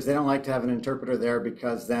freelancers, they don't like to have an interpreter there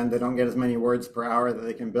because then they don't get as many words per hour that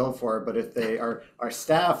they can bill for. But if they are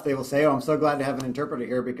staff, they will say, oh, I'm so glad to have an interpreter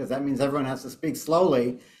here because that means everyone has to speak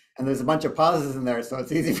slowly. And there's a bunch of pauses in there. So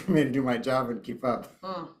it's easy for me to do my job and keep up.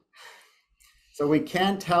 So we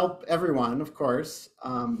can't help everyone, of course,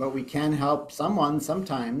 but we can help someone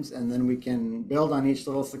sometimes, and then we can build on each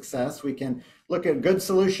little success. We can look at good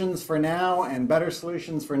solutions for now and better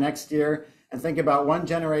solutions for next year, and think about one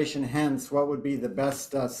generation hence, what would be the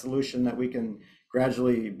best solution that we can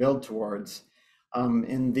gradually build towards.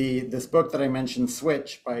 In this book that I mentioned,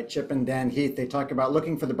 Switch by Chip and Dan Heath, they talk about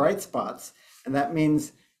looking for the bright spots. And that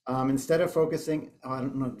means instead of focusing, I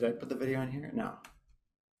don't know, did I put the video in here? No.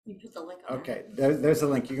 You put the link on Okay, there's a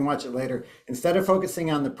link. You can watch it later. Instead of focusing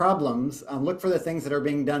on the problems, look for the things that are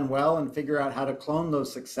being done well and figure out how to clone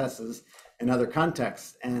those successes in other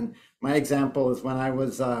contexts. And my example is when I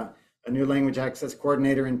was a new language access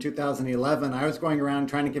coordinator in 2011, I was going around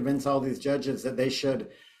trying to convince all these judges that they should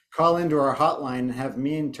call into our hotline and have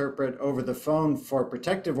me interpret over the phone for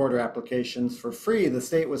protective order applications for free. The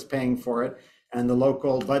state was paying for it and the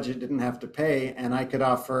local budget didn't have to pay, and I could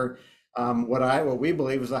offer what we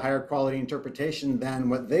believe was a higher quality interpretation than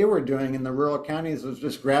what they were doing in the rural counties, was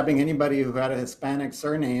just grabbing anybody who had a Hispanic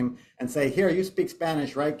surname and say, here, you speak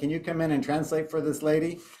Spanish, right? Can you come in and translate for this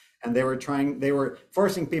lady? And they were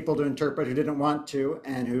forcing people to interpret who didn't want to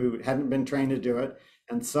and who hadn't been trained to do it.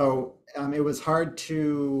 And so it was hard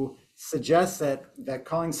to suggest that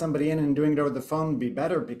calling somebody in and doing it over the phone would be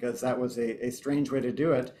better, because that was a strange way to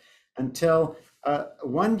do it, until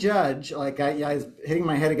one judge, I was hitting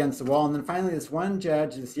my head against the wall, and then finally this one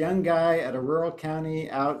judge, this young guy at a rural county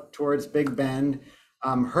out towards Big Bend,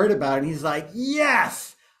 heard about it, and he's like,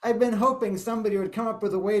 yes, I've been hoping somebody would come up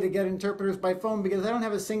with a way to get interpreters by phone, because I don't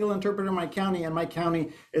have a single interpreter in my county, and my county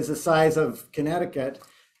is the size of Connecticut,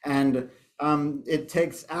 and it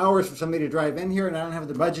takes hours for somebody to drive in here, and I don't have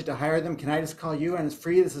the budget to hire them. Can I just call you? And it's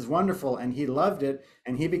free. This is wonderful. And he loved it,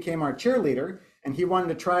 and he became our cheerleader. And he wanted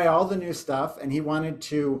to try all the new stuff, and he wanted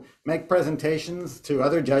to make presentations to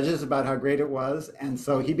other judges about how great it was. And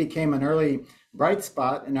so he became an early bright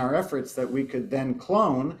spot in our efforts that we could then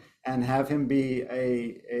clone and have him be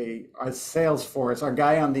a sales force, our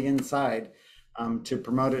guy on the inside, to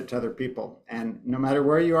promote it to other people. And no matter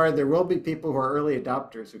where you are, there will be people who are early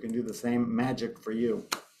adopters who can do the same magic for you.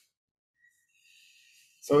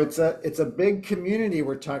 So it's a big community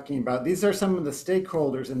we're talking about. These are some of the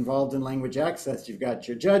stakeholders involved in language access. You've got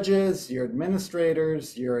your judges, your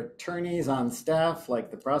administrators, your attorneys on staff, like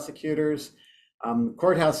the prosecutors,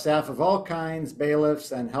 courthouse staff of all kinds,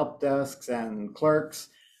 bailiffs and help desks and clerks.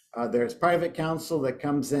 There's private counsel that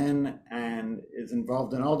comes in and is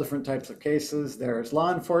involved in all different types of cases. There's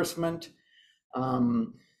law enforcement,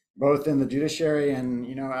 both in the judiciary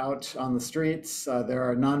and out on the streets. There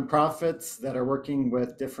are nonprofits that are working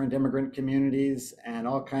with different immigrant communities and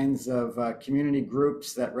all kinds of community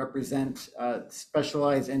groups that represent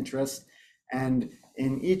specialized interests. And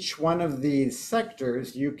in each one of these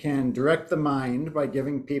sectors, you can direct the mind by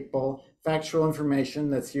giving people factual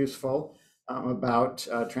information that's useful about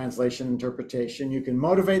translation interpretation. You can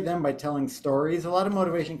motivate them by telling stories. A lot of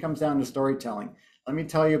motivation comes down to storytelling. Let me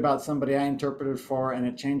tell you about somebody I interpreted for, and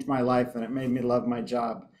it changed my life, and it made me love my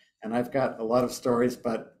job. And I've got a lot of stories,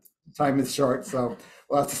 but time is short, so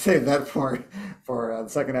we'll have to save that for the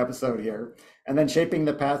second episode here. And then shaping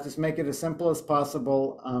the path, just make it as simple as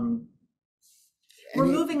possible.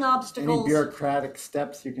 Removing obstacles. Any bureaucratic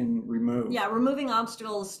steps you can remove. Yeah, removing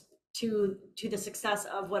obstacles to the success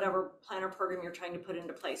of whatever plan or program you're trying to put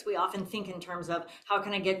into place. We often think in terms of how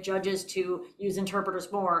can I get judges to use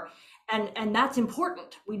interpreters more, and that's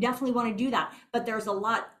important. We definitely want to do that, but there are a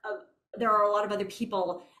lot of other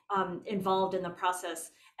people involved in the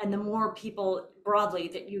process, and the more people broadly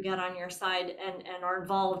that you get on your side and are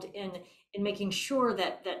involved in making sure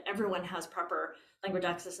that everyone has proper language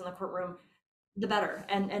access in the courtroom, the better,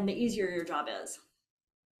 and the easier your job is.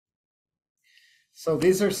 So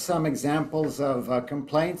these are some examples of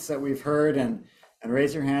complaints that we've heard, and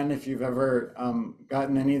raise your hand if you've ever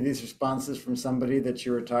gotten any of these responses from somebody that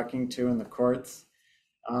you were talking to in the courts.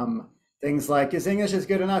 Things like, his English is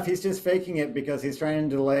good enough, he's just faking it because he's trying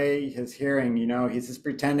to delay his hearing, he's just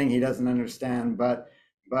pretending he doesn't understand, but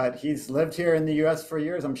he's lived here in the US for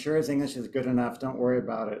years, I'm sure his English is good enough, don't worry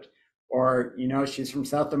about it. Or, she's from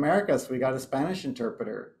South America, so we got a Spanish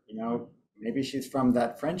interpreter, maybe she's from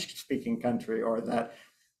that French-speaking country or that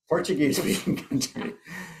Portuguese-speaking country.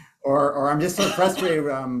 Or I'm just so frustrated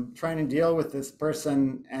trying to deal with this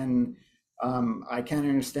person, and I can't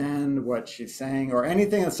understand what she's saying, or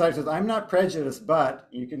anything that starts with "I'm not prejudiced," but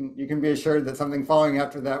you can be assured that something following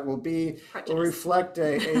after that will reflect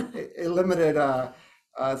a limited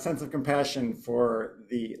sense of compassion for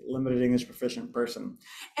the limited English proficient person.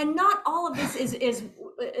 And not all of this is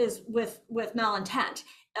with malintent.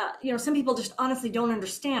 Some people just honestly don't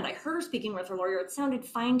understand. I heard her speaking with her lawyer. It sounded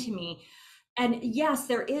fine to me. And yes,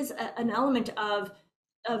 there is an element of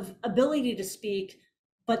ability to speak,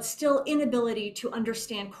 but still inability to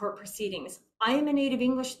understand court proceedings. I am a native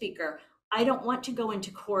English speaker. I don't want to go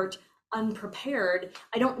into court unprepared.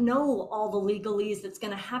 I don't know all the legalese that's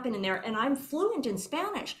going to happen in there, and I'm fluent in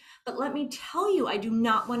Spanish. But let me tell you, I do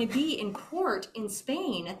not want to be in court in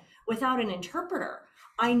Spain without an interpreter.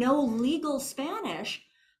 I know legal Spanish,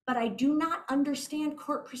 but I do not understand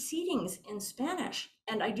court proceedings in Spanish,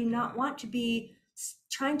 and I do not want to be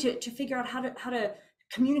trying to figure out how to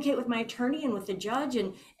communicate with my attorney and with the judge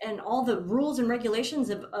and all the rules and regulations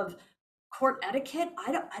of court etiquette.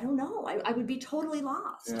 I don't know. I would be totally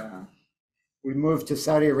lost. Yeah. We moved to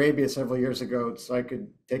Saudi Arabia several years ago so I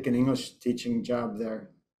could take an English teaching job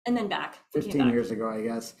there. And then back. 15 years ago, I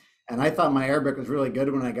guess. And I thought my Arabic was really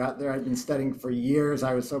good when I got there. I'd been studying for years.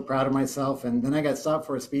 I was so proud of myself. And then I got stopped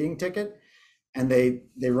for a speeding ticket. And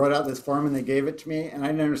they wrote out this form and they gave it to me. And I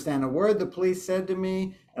didn't understand a word the police said to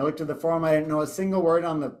me. I looked at the form. I didn't know a single word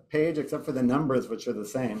on the page except for the numbers, which are the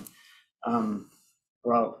same.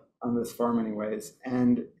 Well, on this form anyways.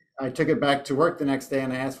 And I took it back to work the next day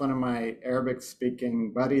and I asked one of my Arabic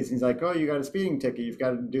speaking buddies, he's like, "Oh, you got a speeding ticket. You've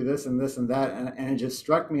got to do this and this and that." And it just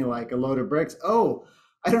struck me like a load of bricks. Oh,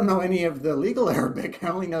 I don't know any of the legal Arabic. I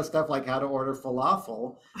only know stuff like how to order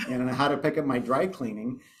falafel and how to pick up my dry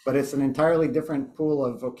cleaning, but it's an entirely different pool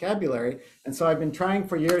of vocabulary. And so I've been trying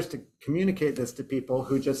for years to communicate this to people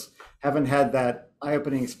who just haven't had that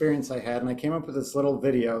eye-opening experience I had. And I came up with this little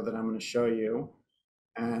video that I'm going to show you.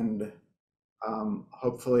 And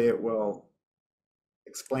hopefully it will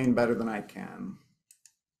explain better than I can.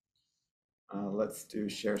 Let's do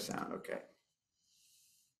share sound. Okay.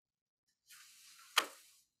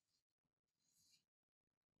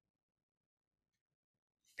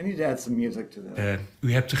 I need to add some music to this.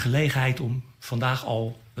 U hebt de gelegenheid om vandaag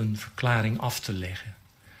al een verklaring af te leggen.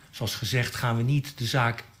 Zoals gezegd gaan we niet de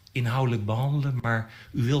zaak inhoudelijk behandelen, maar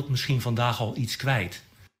u wilt misschien vandaag al iets kwijt.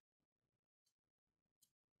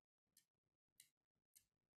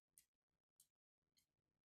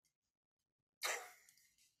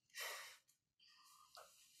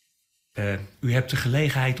 U hebt de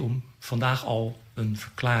gelegenheid om vandaag al een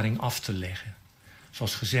verklaring af te leggen.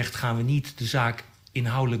 Zoals gezegd gaan we niet de zaak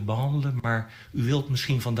inhoudelijk behandelen, maar u wilt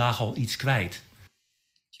misschien vandaag al iets kwijt.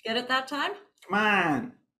 Did you get it that time? Come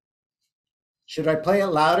on. Should I play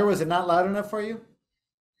it louder? Was it not loud enough for you?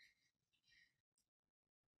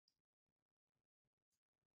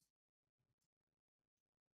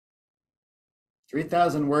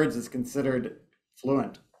 $3,000 words is considered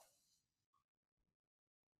fluent.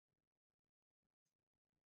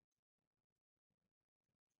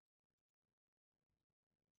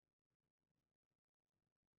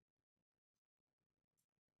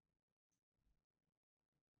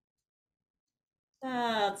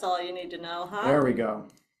 That's all you need to know, huh? There we go.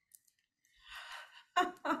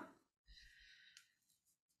 That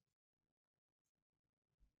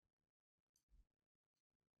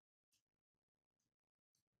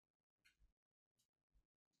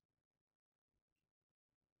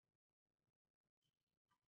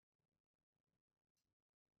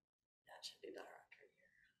should be better after a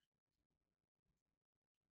year.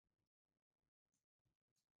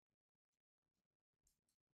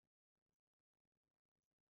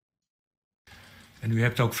 En u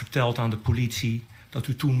hebt ook verteld aan de politie dat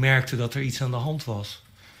u toen merkte dat er iets aan de hand was.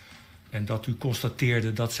 En dat u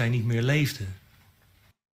constateerde dat zij niet meer leefde.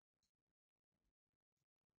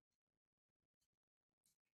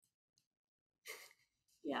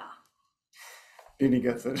 Yeah. Dini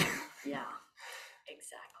gets it. Yeah,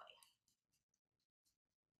 exactly.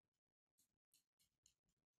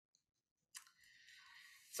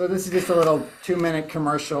 So this is just a little 2-minute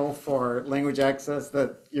commercial for language access that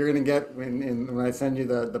you're going to get when I send you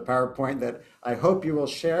the PowerPoint that I hope you will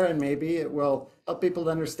share, and maybe it will help people to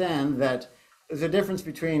understand that there's a difference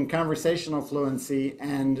between conversational fluency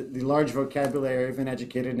and the large vocabulary of an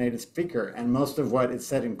educated native speaker. And most of what is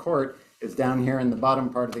said in court is down here in the bottom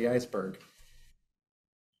part of the iceberg.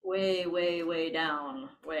 Way, way, way down,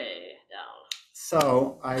 way down.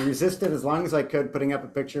 So I resisted as long as I could putting up a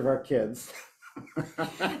picture of our kids.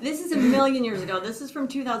 This is a million years ago. This is from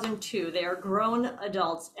 2002. They are grown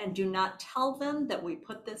adults, and do not tell them that we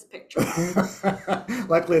put this picture up.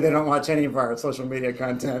 Luckily, they don't watch any of our social media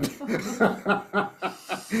content.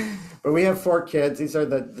 But we have 4 kids. These are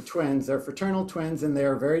the twins. They're fraternal twins, and they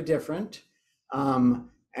are very different.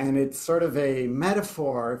 And it's sort of a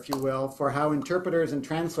metaphor, if you will, for how interpreters and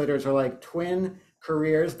translators are like twin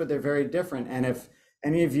careers, but they're very different. And if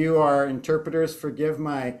any of you are interpreters, forgive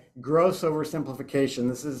my gross oversimplification.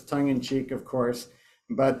 This is tongue-in-cheek, of course,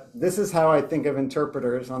 but this is how I think of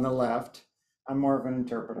interpreters on the left. I'm more of an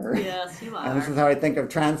interpreter. Yes, you are. And this is how I think of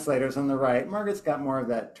translators on the right. Margaret's got more of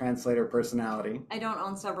that translator personality. I don't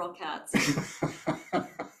own several cats.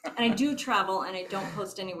 And I do travel, and I don't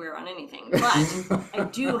post anywhere on anything, but I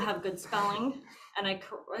do have good spelling, and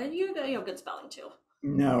you have good spelling too.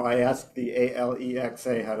 No, I ask the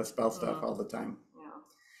Alexa how to spell stuff all the time.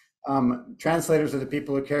 Translators are the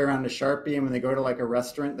people who carry around a Sharpie, and when they go to like a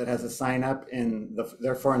restaurant that has a sign up in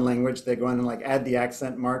their foreign language, they go in and like add the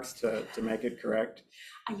accent marks to make it correct.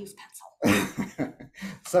 I use pencil.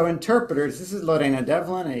 So interpreters, this is Lorena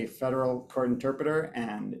Devlin, a federal court interpreter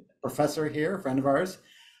and professor here, a friend of ours.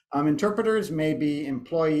 Interpreters may be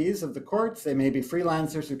employees of the courts, they may be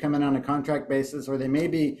freelancers who come in on a contract basis, or they may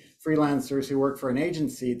be freelancers who work for an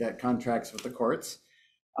agency that contracts with the courts.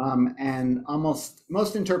 And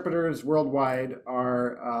most interpreters worldwide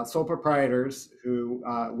are sole proprietors who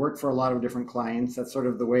work for a lot of different clients. That's sort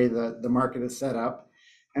of the way the market is set up.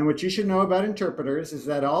 And what you should know about interpreters is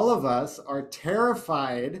that all of us are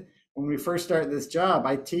terrified when we first start this job.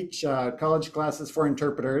 I teach college classes for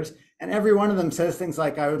interpreters, and every one of them says things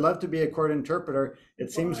like, I would love to be a court interpreter.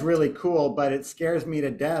 It seems really cool, but it scares me to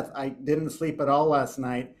death. I didn't sleep at all last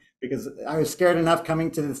night because I was scared enough coming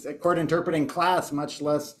to this court interpreting class, much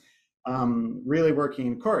less really working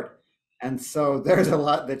in court. And so there's a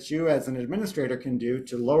lot that you as an administrator can do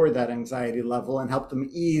to lower that anxiety level and help them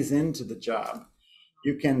ease into the job.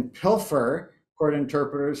 You can pilfer court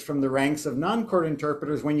interpreters from the ranks of non-court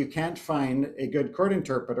interpreters when you can't find a good court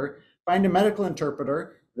interpreter. Find a medical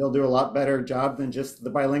interpreter. They'll do a lot better job than just the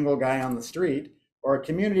bilingual guy on the street, or a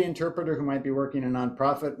community interpreter who might be working in a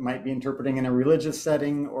nonprofit, might be interpreting in a religious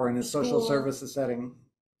setting or in a social services setting.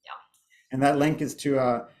 Yeah. And that link is to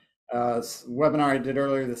a webinar I did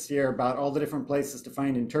earlier this year about all the different places to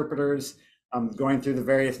find interpreters, going through the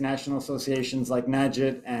various national associations like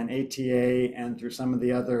NAGIT and ATA, and through some of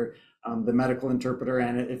the other, the medical interpreter.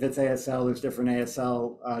 And if it's ASL, there's different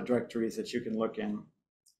ASL directories that you can look in.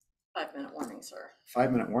 5-minute warning, sir.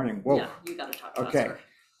 5-minute warning. Whoa. Yeah, you got to talk Okay.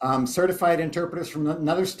 faster. Certified interpreters from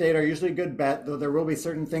another state are usually a good bet, though there will be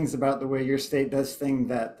certain things about the way your state does things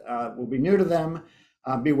that will be new to them.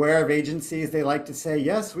 Beware of agencies. They like to say,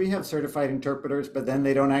 yes, we have certified interpreters, but then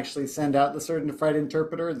they don't actually send out the certified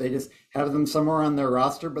interpreter. They just have them somewhere on their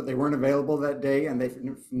roster, but they weren't available that day, and they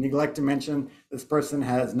neglect to mention this person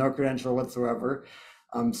has no credential whatsoever.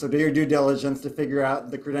 So do your due diligence to figure out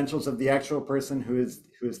the credentials of the actual person who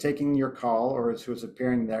is taking your call or who is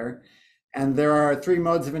appearing there. And there are 3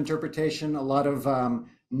 modes of interpretation. A lot of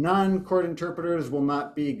non-court interpreters will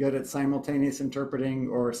not be good at simultaneous interpreting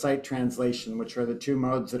or sight translation, which are the 2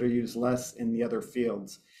 modes that are used less in the other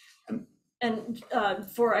fields. And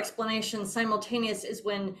for explanation, simultaneous is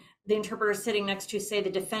when the interpreter is sitting next to, say, the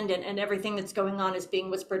defendant, and everything that's going on is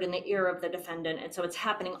being whispered in the ear of the defendant. And so it's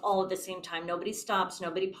happening all at the same time. Nobody stops,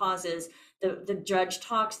 nobody pauses. The judge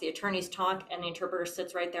talks, the attorneys talk, and the interpreter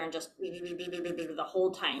sits right there and just the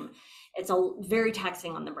whole time. It's very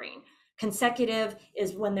taxing on the brain. Consecutive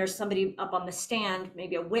is when there's somebody up on the stand,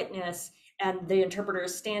 maybe a witness, and the interpreter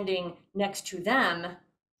is standing next to them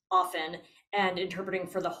often and interpreting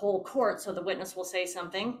for the whole court. So the witness will say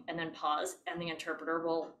something and then pause, and the interpreter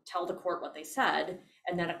will tell the court what they said,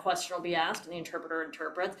 and then a question will be asked and the interpreter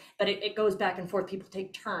interprets. But it goes back and forth. People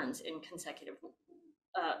take turns in consecutive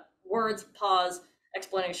words, pause,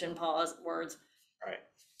 explanation, pause, words. Right.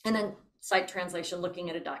 And then sight translation, looking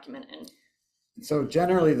at a document. And so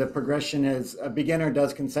generally the progression is a beginner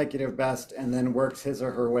does consecutive best and then works his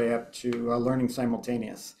or her way up to learning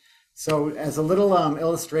simultaneous. So as a little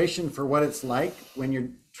illustration for what it's like when you're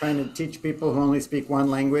trying to teach people who only speak one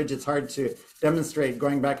language, it's hard to demonstrate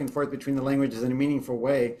going back and forth between the languages in a meaningful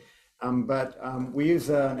way. But we use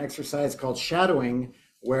an exercise called shadowing,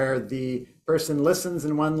 where the person listens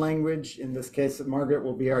in one language. In this case, Margaret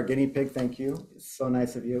will be our guinea pig. Thank you. It's so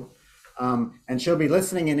nice of you. And she'll be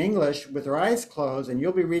listening in English with her eyes closed, and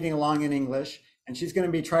you'll be reading along in English. And she's going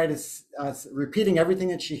to be repeating everything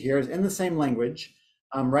that she hears in the same language.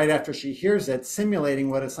 Right after she hears it,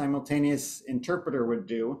 simulating what a simultaneous interpreter would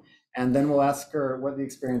do. And then we'll ask her what the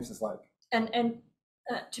experience is like. And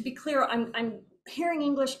To be clear, I'm hearing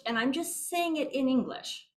English and I'm just saying it in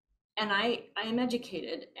English. And I am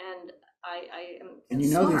educated and I am And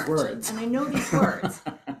you know these smart, words. and I know these words.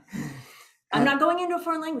 I'm not going into a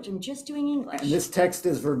foreign language, I'm just doing English. And this text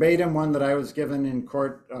is verbatim one that I was given in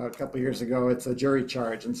court a couple of years ago. It's a jury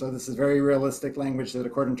charge. And so this is very realistic language that a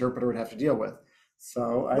court interpreter would have to deal with.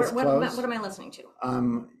 So eyes closed. What am I listening to?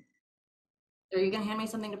 Are you gonna hand me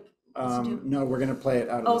something to listen to? No, we're going to play it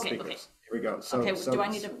out of the Okay, speakers. okay. Here we go. So, Okay, do I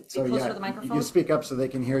need to be closer to the microphone? You speak up so they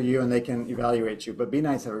can hear you and they can evaluate you, but be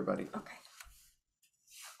nice, everybody. Okay.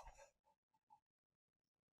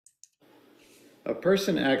 A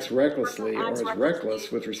person acts recklessly or is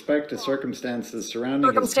reckless with respect to circumstances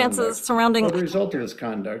surrounding his conduct surrounding or the result of his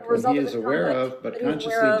conduct when he is aware of but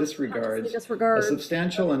consciously disregards a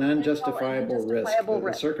substantial and unjustifiable risk that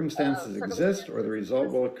the circumstances exist or the result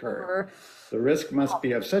will occur. The risk must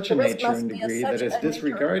be of such a nature and degree that its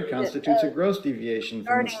disregard constitutes a gross deviation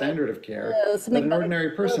from the standard of care that an ordinary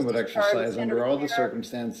person would exercise under all the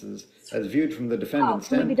circumstances as viewed from the defendant's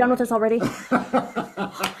Can we be standpoint. done with this already?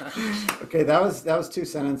 Okay, that was 2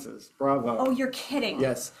 sentences. Bravo. Oh, you're kidding.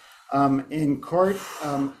 Yes. In court,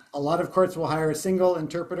 a lot of courts will hire a single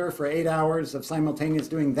interpreter for 8 hours of simultaneous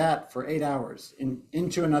doing that for 8 hours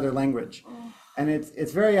into another language. And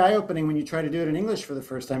it's very eye-opening when you try to do it in English for the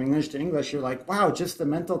first time, English to English. You're like, wow, just the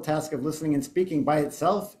mental task of listening and speaking by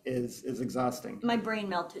itself is exhausting. My brain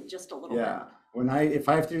melted just a little Yeah. bit. If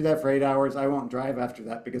I have to do that for 8 hours, I won't drive after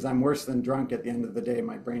that because I'm worse than drunk at the end of the day.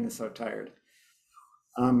 My brain is so tired.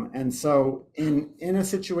 And so in a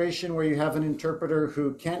situation where you have an interpreter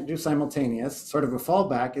who can't do simultaneous, sort of a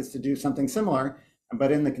fallback is to do something similar,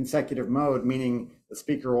 but in the consecutive mode, meaning the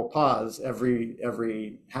speaker will pause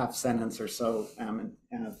every half sentence or so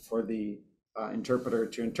for the interpreter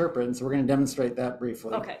to interpret. And so we're going to demonstrate that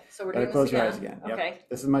briefly. Okay, so we're Gotta doing close this your again. eyes again. Yep. Okay.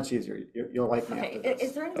 This is much easier. You'll like me Okay, after this.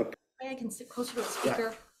 is there any way I can sit closer to a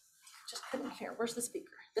speaker? Just put it here. Where's the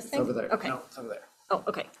speaker? This It's thing? over there. Okay. No, it's over there. Oh,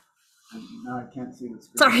 okay. No, I can't see the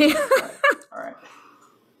screen. Sorry. All right.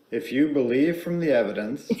 If you believe from the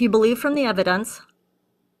evidence, If you believe from the evidence,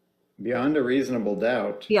 beyond a reasonable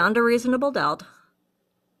doubt, beyond a reasonable doubt,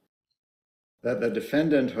 that the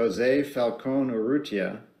defendant Jose Falcon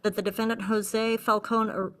Urrutia, that the defendant Jose Falcon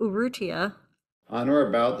Urrutia, on or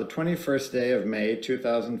about the 21st day of May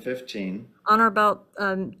 2015, on or about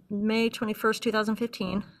May 21st,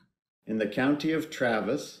 2015, in the county of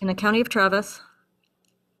Travis in the county of Travis,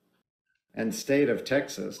 and state of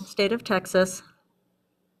Texas, state of Texas,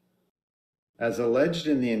 as alleged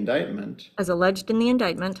in the indictment, as alleged in the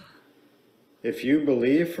indictment. if you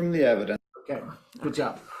believe from the evidence. Okay, good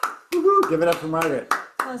job. Woo-hoo. Give it up for Margaret.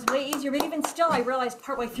 Well, it's way easier, but even still, I realized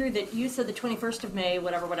partway through that you said the 21st of May,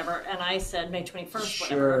 whatever, and I said May 21st,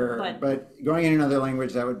 whatever. Sure, but going in another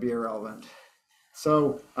language, that would be irrelevant.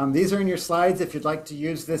 So these are in your slides. If you'd like to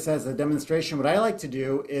use this as a demonstration, what I like to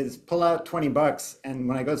do is pull out $20. And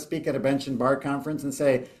when I go speak at a bench and bar conference and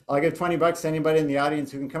say, I'll give $20 to anybody in the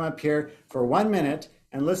audience who can come up here for 1 minute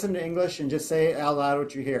and listen to English and just say out loud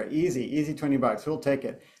what you hear. Easy $20. Who'll take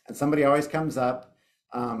it? And somebody always comes up.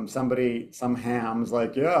 Some ham's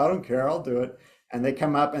like, yeah, I don't care, I'll do it. And they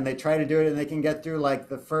come up and they try to do it and they can get through like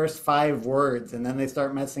the first 5 words and then they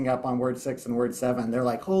start messing up on word 6 and word 7. They're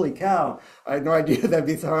like, holy cow, I had no idea that'd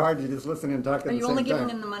be so hard to just listen and talk at the same time. Are you only giving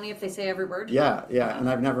them the money if they say every word? Yeah, and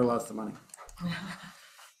I've never lost the money.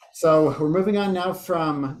 So we're moving on now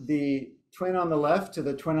from the twin on the left to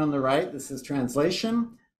the twin on the right. This is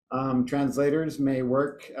translation. Translators may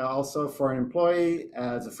work also for an employee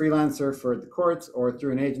as a freelancer for the courts or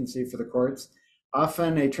through an agency for the courts.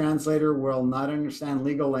 Often a translator will not understand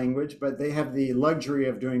legal language, but they have the luxury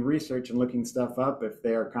of doing research and looking stuff up if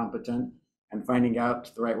they are competent and finding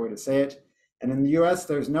out the right way to say it. And in the US,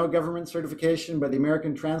 there's no government certification, but the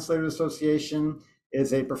American Translators Association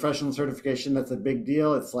is a professional certification. That's a big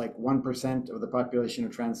deal. It's like 1% of the population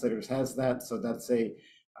of translators has that. So that's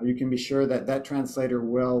you can be sure that that translator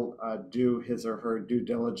will do his or her due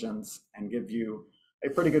diligence and give you a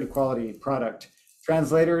pretty good quality product.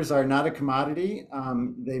 Translators are not a commodity.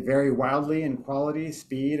 They vary wildly in quality,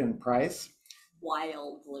 speed, and price.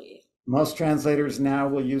 Wildly. Most translators now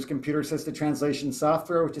will use computer-assisted translation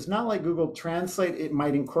software, which is not like Google Translate. It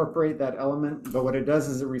might incorporate that element, but what it does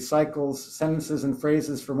is it recycles sentences and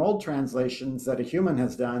phrases from old translations that a human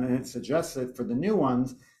has done, and it suggests it for the new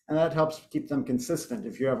ones, and that helps keep them consistent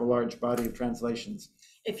if you have a large body of translations.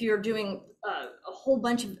 If you're doing a whole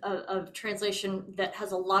bunch of translation that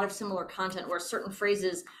has a lot of similar content where certain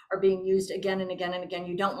phrases are being used again and again and again,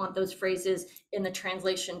 you don't want those phrases in the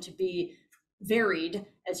translation to be varied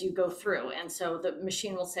as you go through. And so the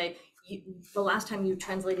machine will say, the last time you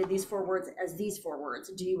translated these 4 words as these 4 words,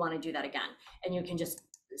 do you want to do that again? And you can just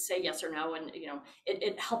say yes or no, and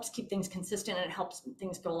it helps keep things consistent, and it helps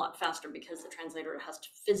things go a lot faster because the translator has to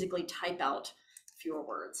physically type out fewer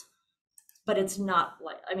words. But it's not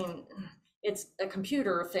like, it's a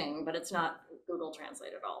computer thing, but it's not Google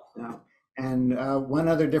Translate at all. No. And one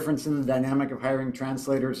other difference in the dynamic of hiring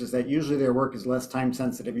translators is that usually their work is less time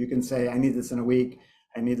sensitive. You can say, I need this in a week,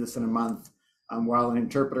 I need this in a month, while an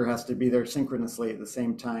interpreter has to be there synchronously at the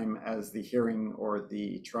same time as the hearing or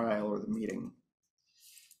the trial or the meeting.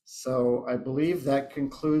 So I believe that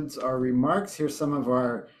concludes our remarks. Here's some of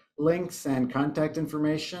our links and contact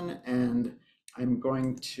information, and I'm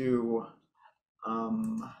going to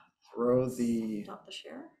Stop the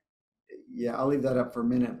share. Yeah, I'll leave that up for a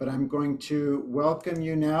minute, but I'm going to welcome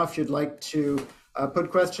you now. If you'd like to put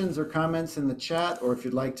questions or comments in the chat, or if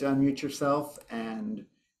you'd like to unmute yourself and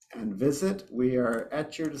visit, we are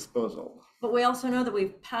at your disposal. But we also know that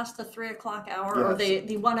we've passed the 3 o'clock hour, or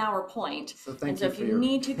the 1 hour point. So thank you. you. If you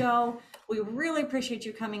need to go, we really appreciate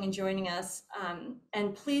you coming and joining us.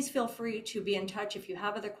 And please feel free to be in touch if you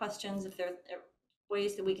have other questions, if there are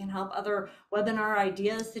ways that we can help, other webinar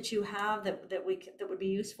ideas that you have that would be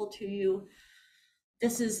useful to you.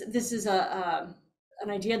 This is an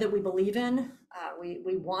idea that we believe in.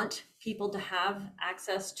 We want people to have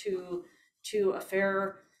access to a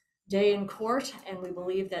fair day in court, and we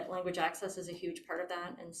believe that language access is a huge part of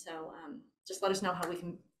that. And so just let us know how we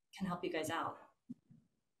can help you guys out.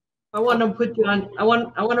 I want to put you on. I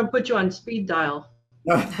want to put you on speed dial.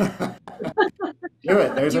 Do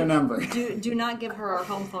it. There's our number. Do not give her our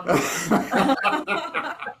home phone number.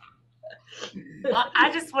 Well, I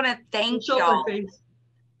just want to thank y'all.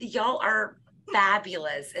 Y'all are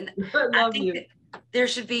fabulous, and I think that there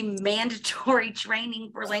should be mandatory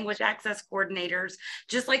training for language access coordinators,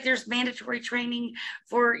 just like there's mandatory training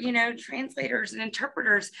for, translators and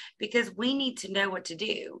interpreters, because we need to know what to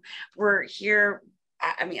do. We're here.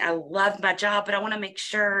 I love my job, but I want to make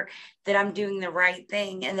sure that I'm doing the right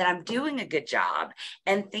thing and that I'm doing a good job.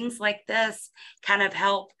 And things like this kind of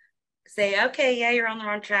help say, okay, yeah, you're on the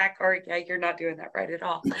wrong track, or yeah, you're not doing that right at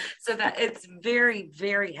all. So that it's very,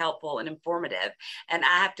 very helpful and informative. And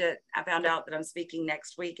I found out that I'm speaking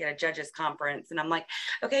next week at a judges conference, and I'm like,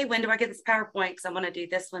 okay, when do I get this PowerPoint? Because I want to do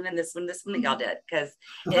this one and this one that y'all did, because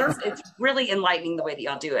it's really enlightening the way that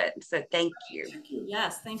y'all do it. So thank you.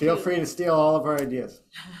 Yes, thank you. Feel free to steal all of our ideas.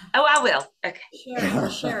 Oh, I will. Okay.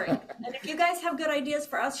 Sharing. And if you guys have good ideas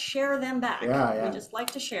for us, share them back. Yeah. We just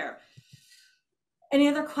like to share. Any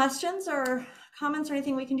other questions or comments or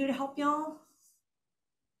anything we can do to help y'all?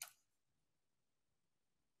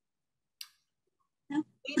 No.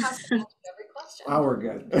 We must answer every question. Oh, we're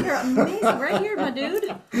good. You're amazing, right here, my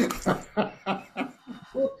dude.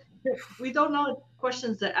 Well, we don't know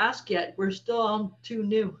questions to ask yet. We're still too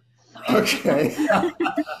new. Okay.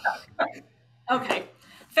 Okay.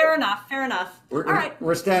 Fair enough. All right.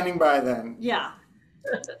 We're standing by then. Yeah.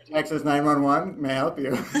 Texas 911, may I help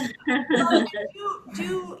you?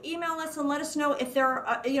 Do email us and let us know if there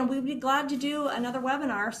are, we'd be glad to do another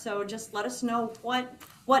webinar. So just let us know what,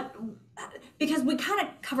 because we kind of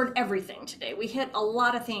covered everything today. We hit a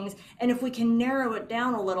lot of things. And if we can narrow it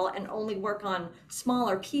down a little and only work on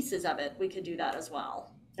smaller pieces of it, we could do that as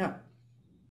well. Yeah.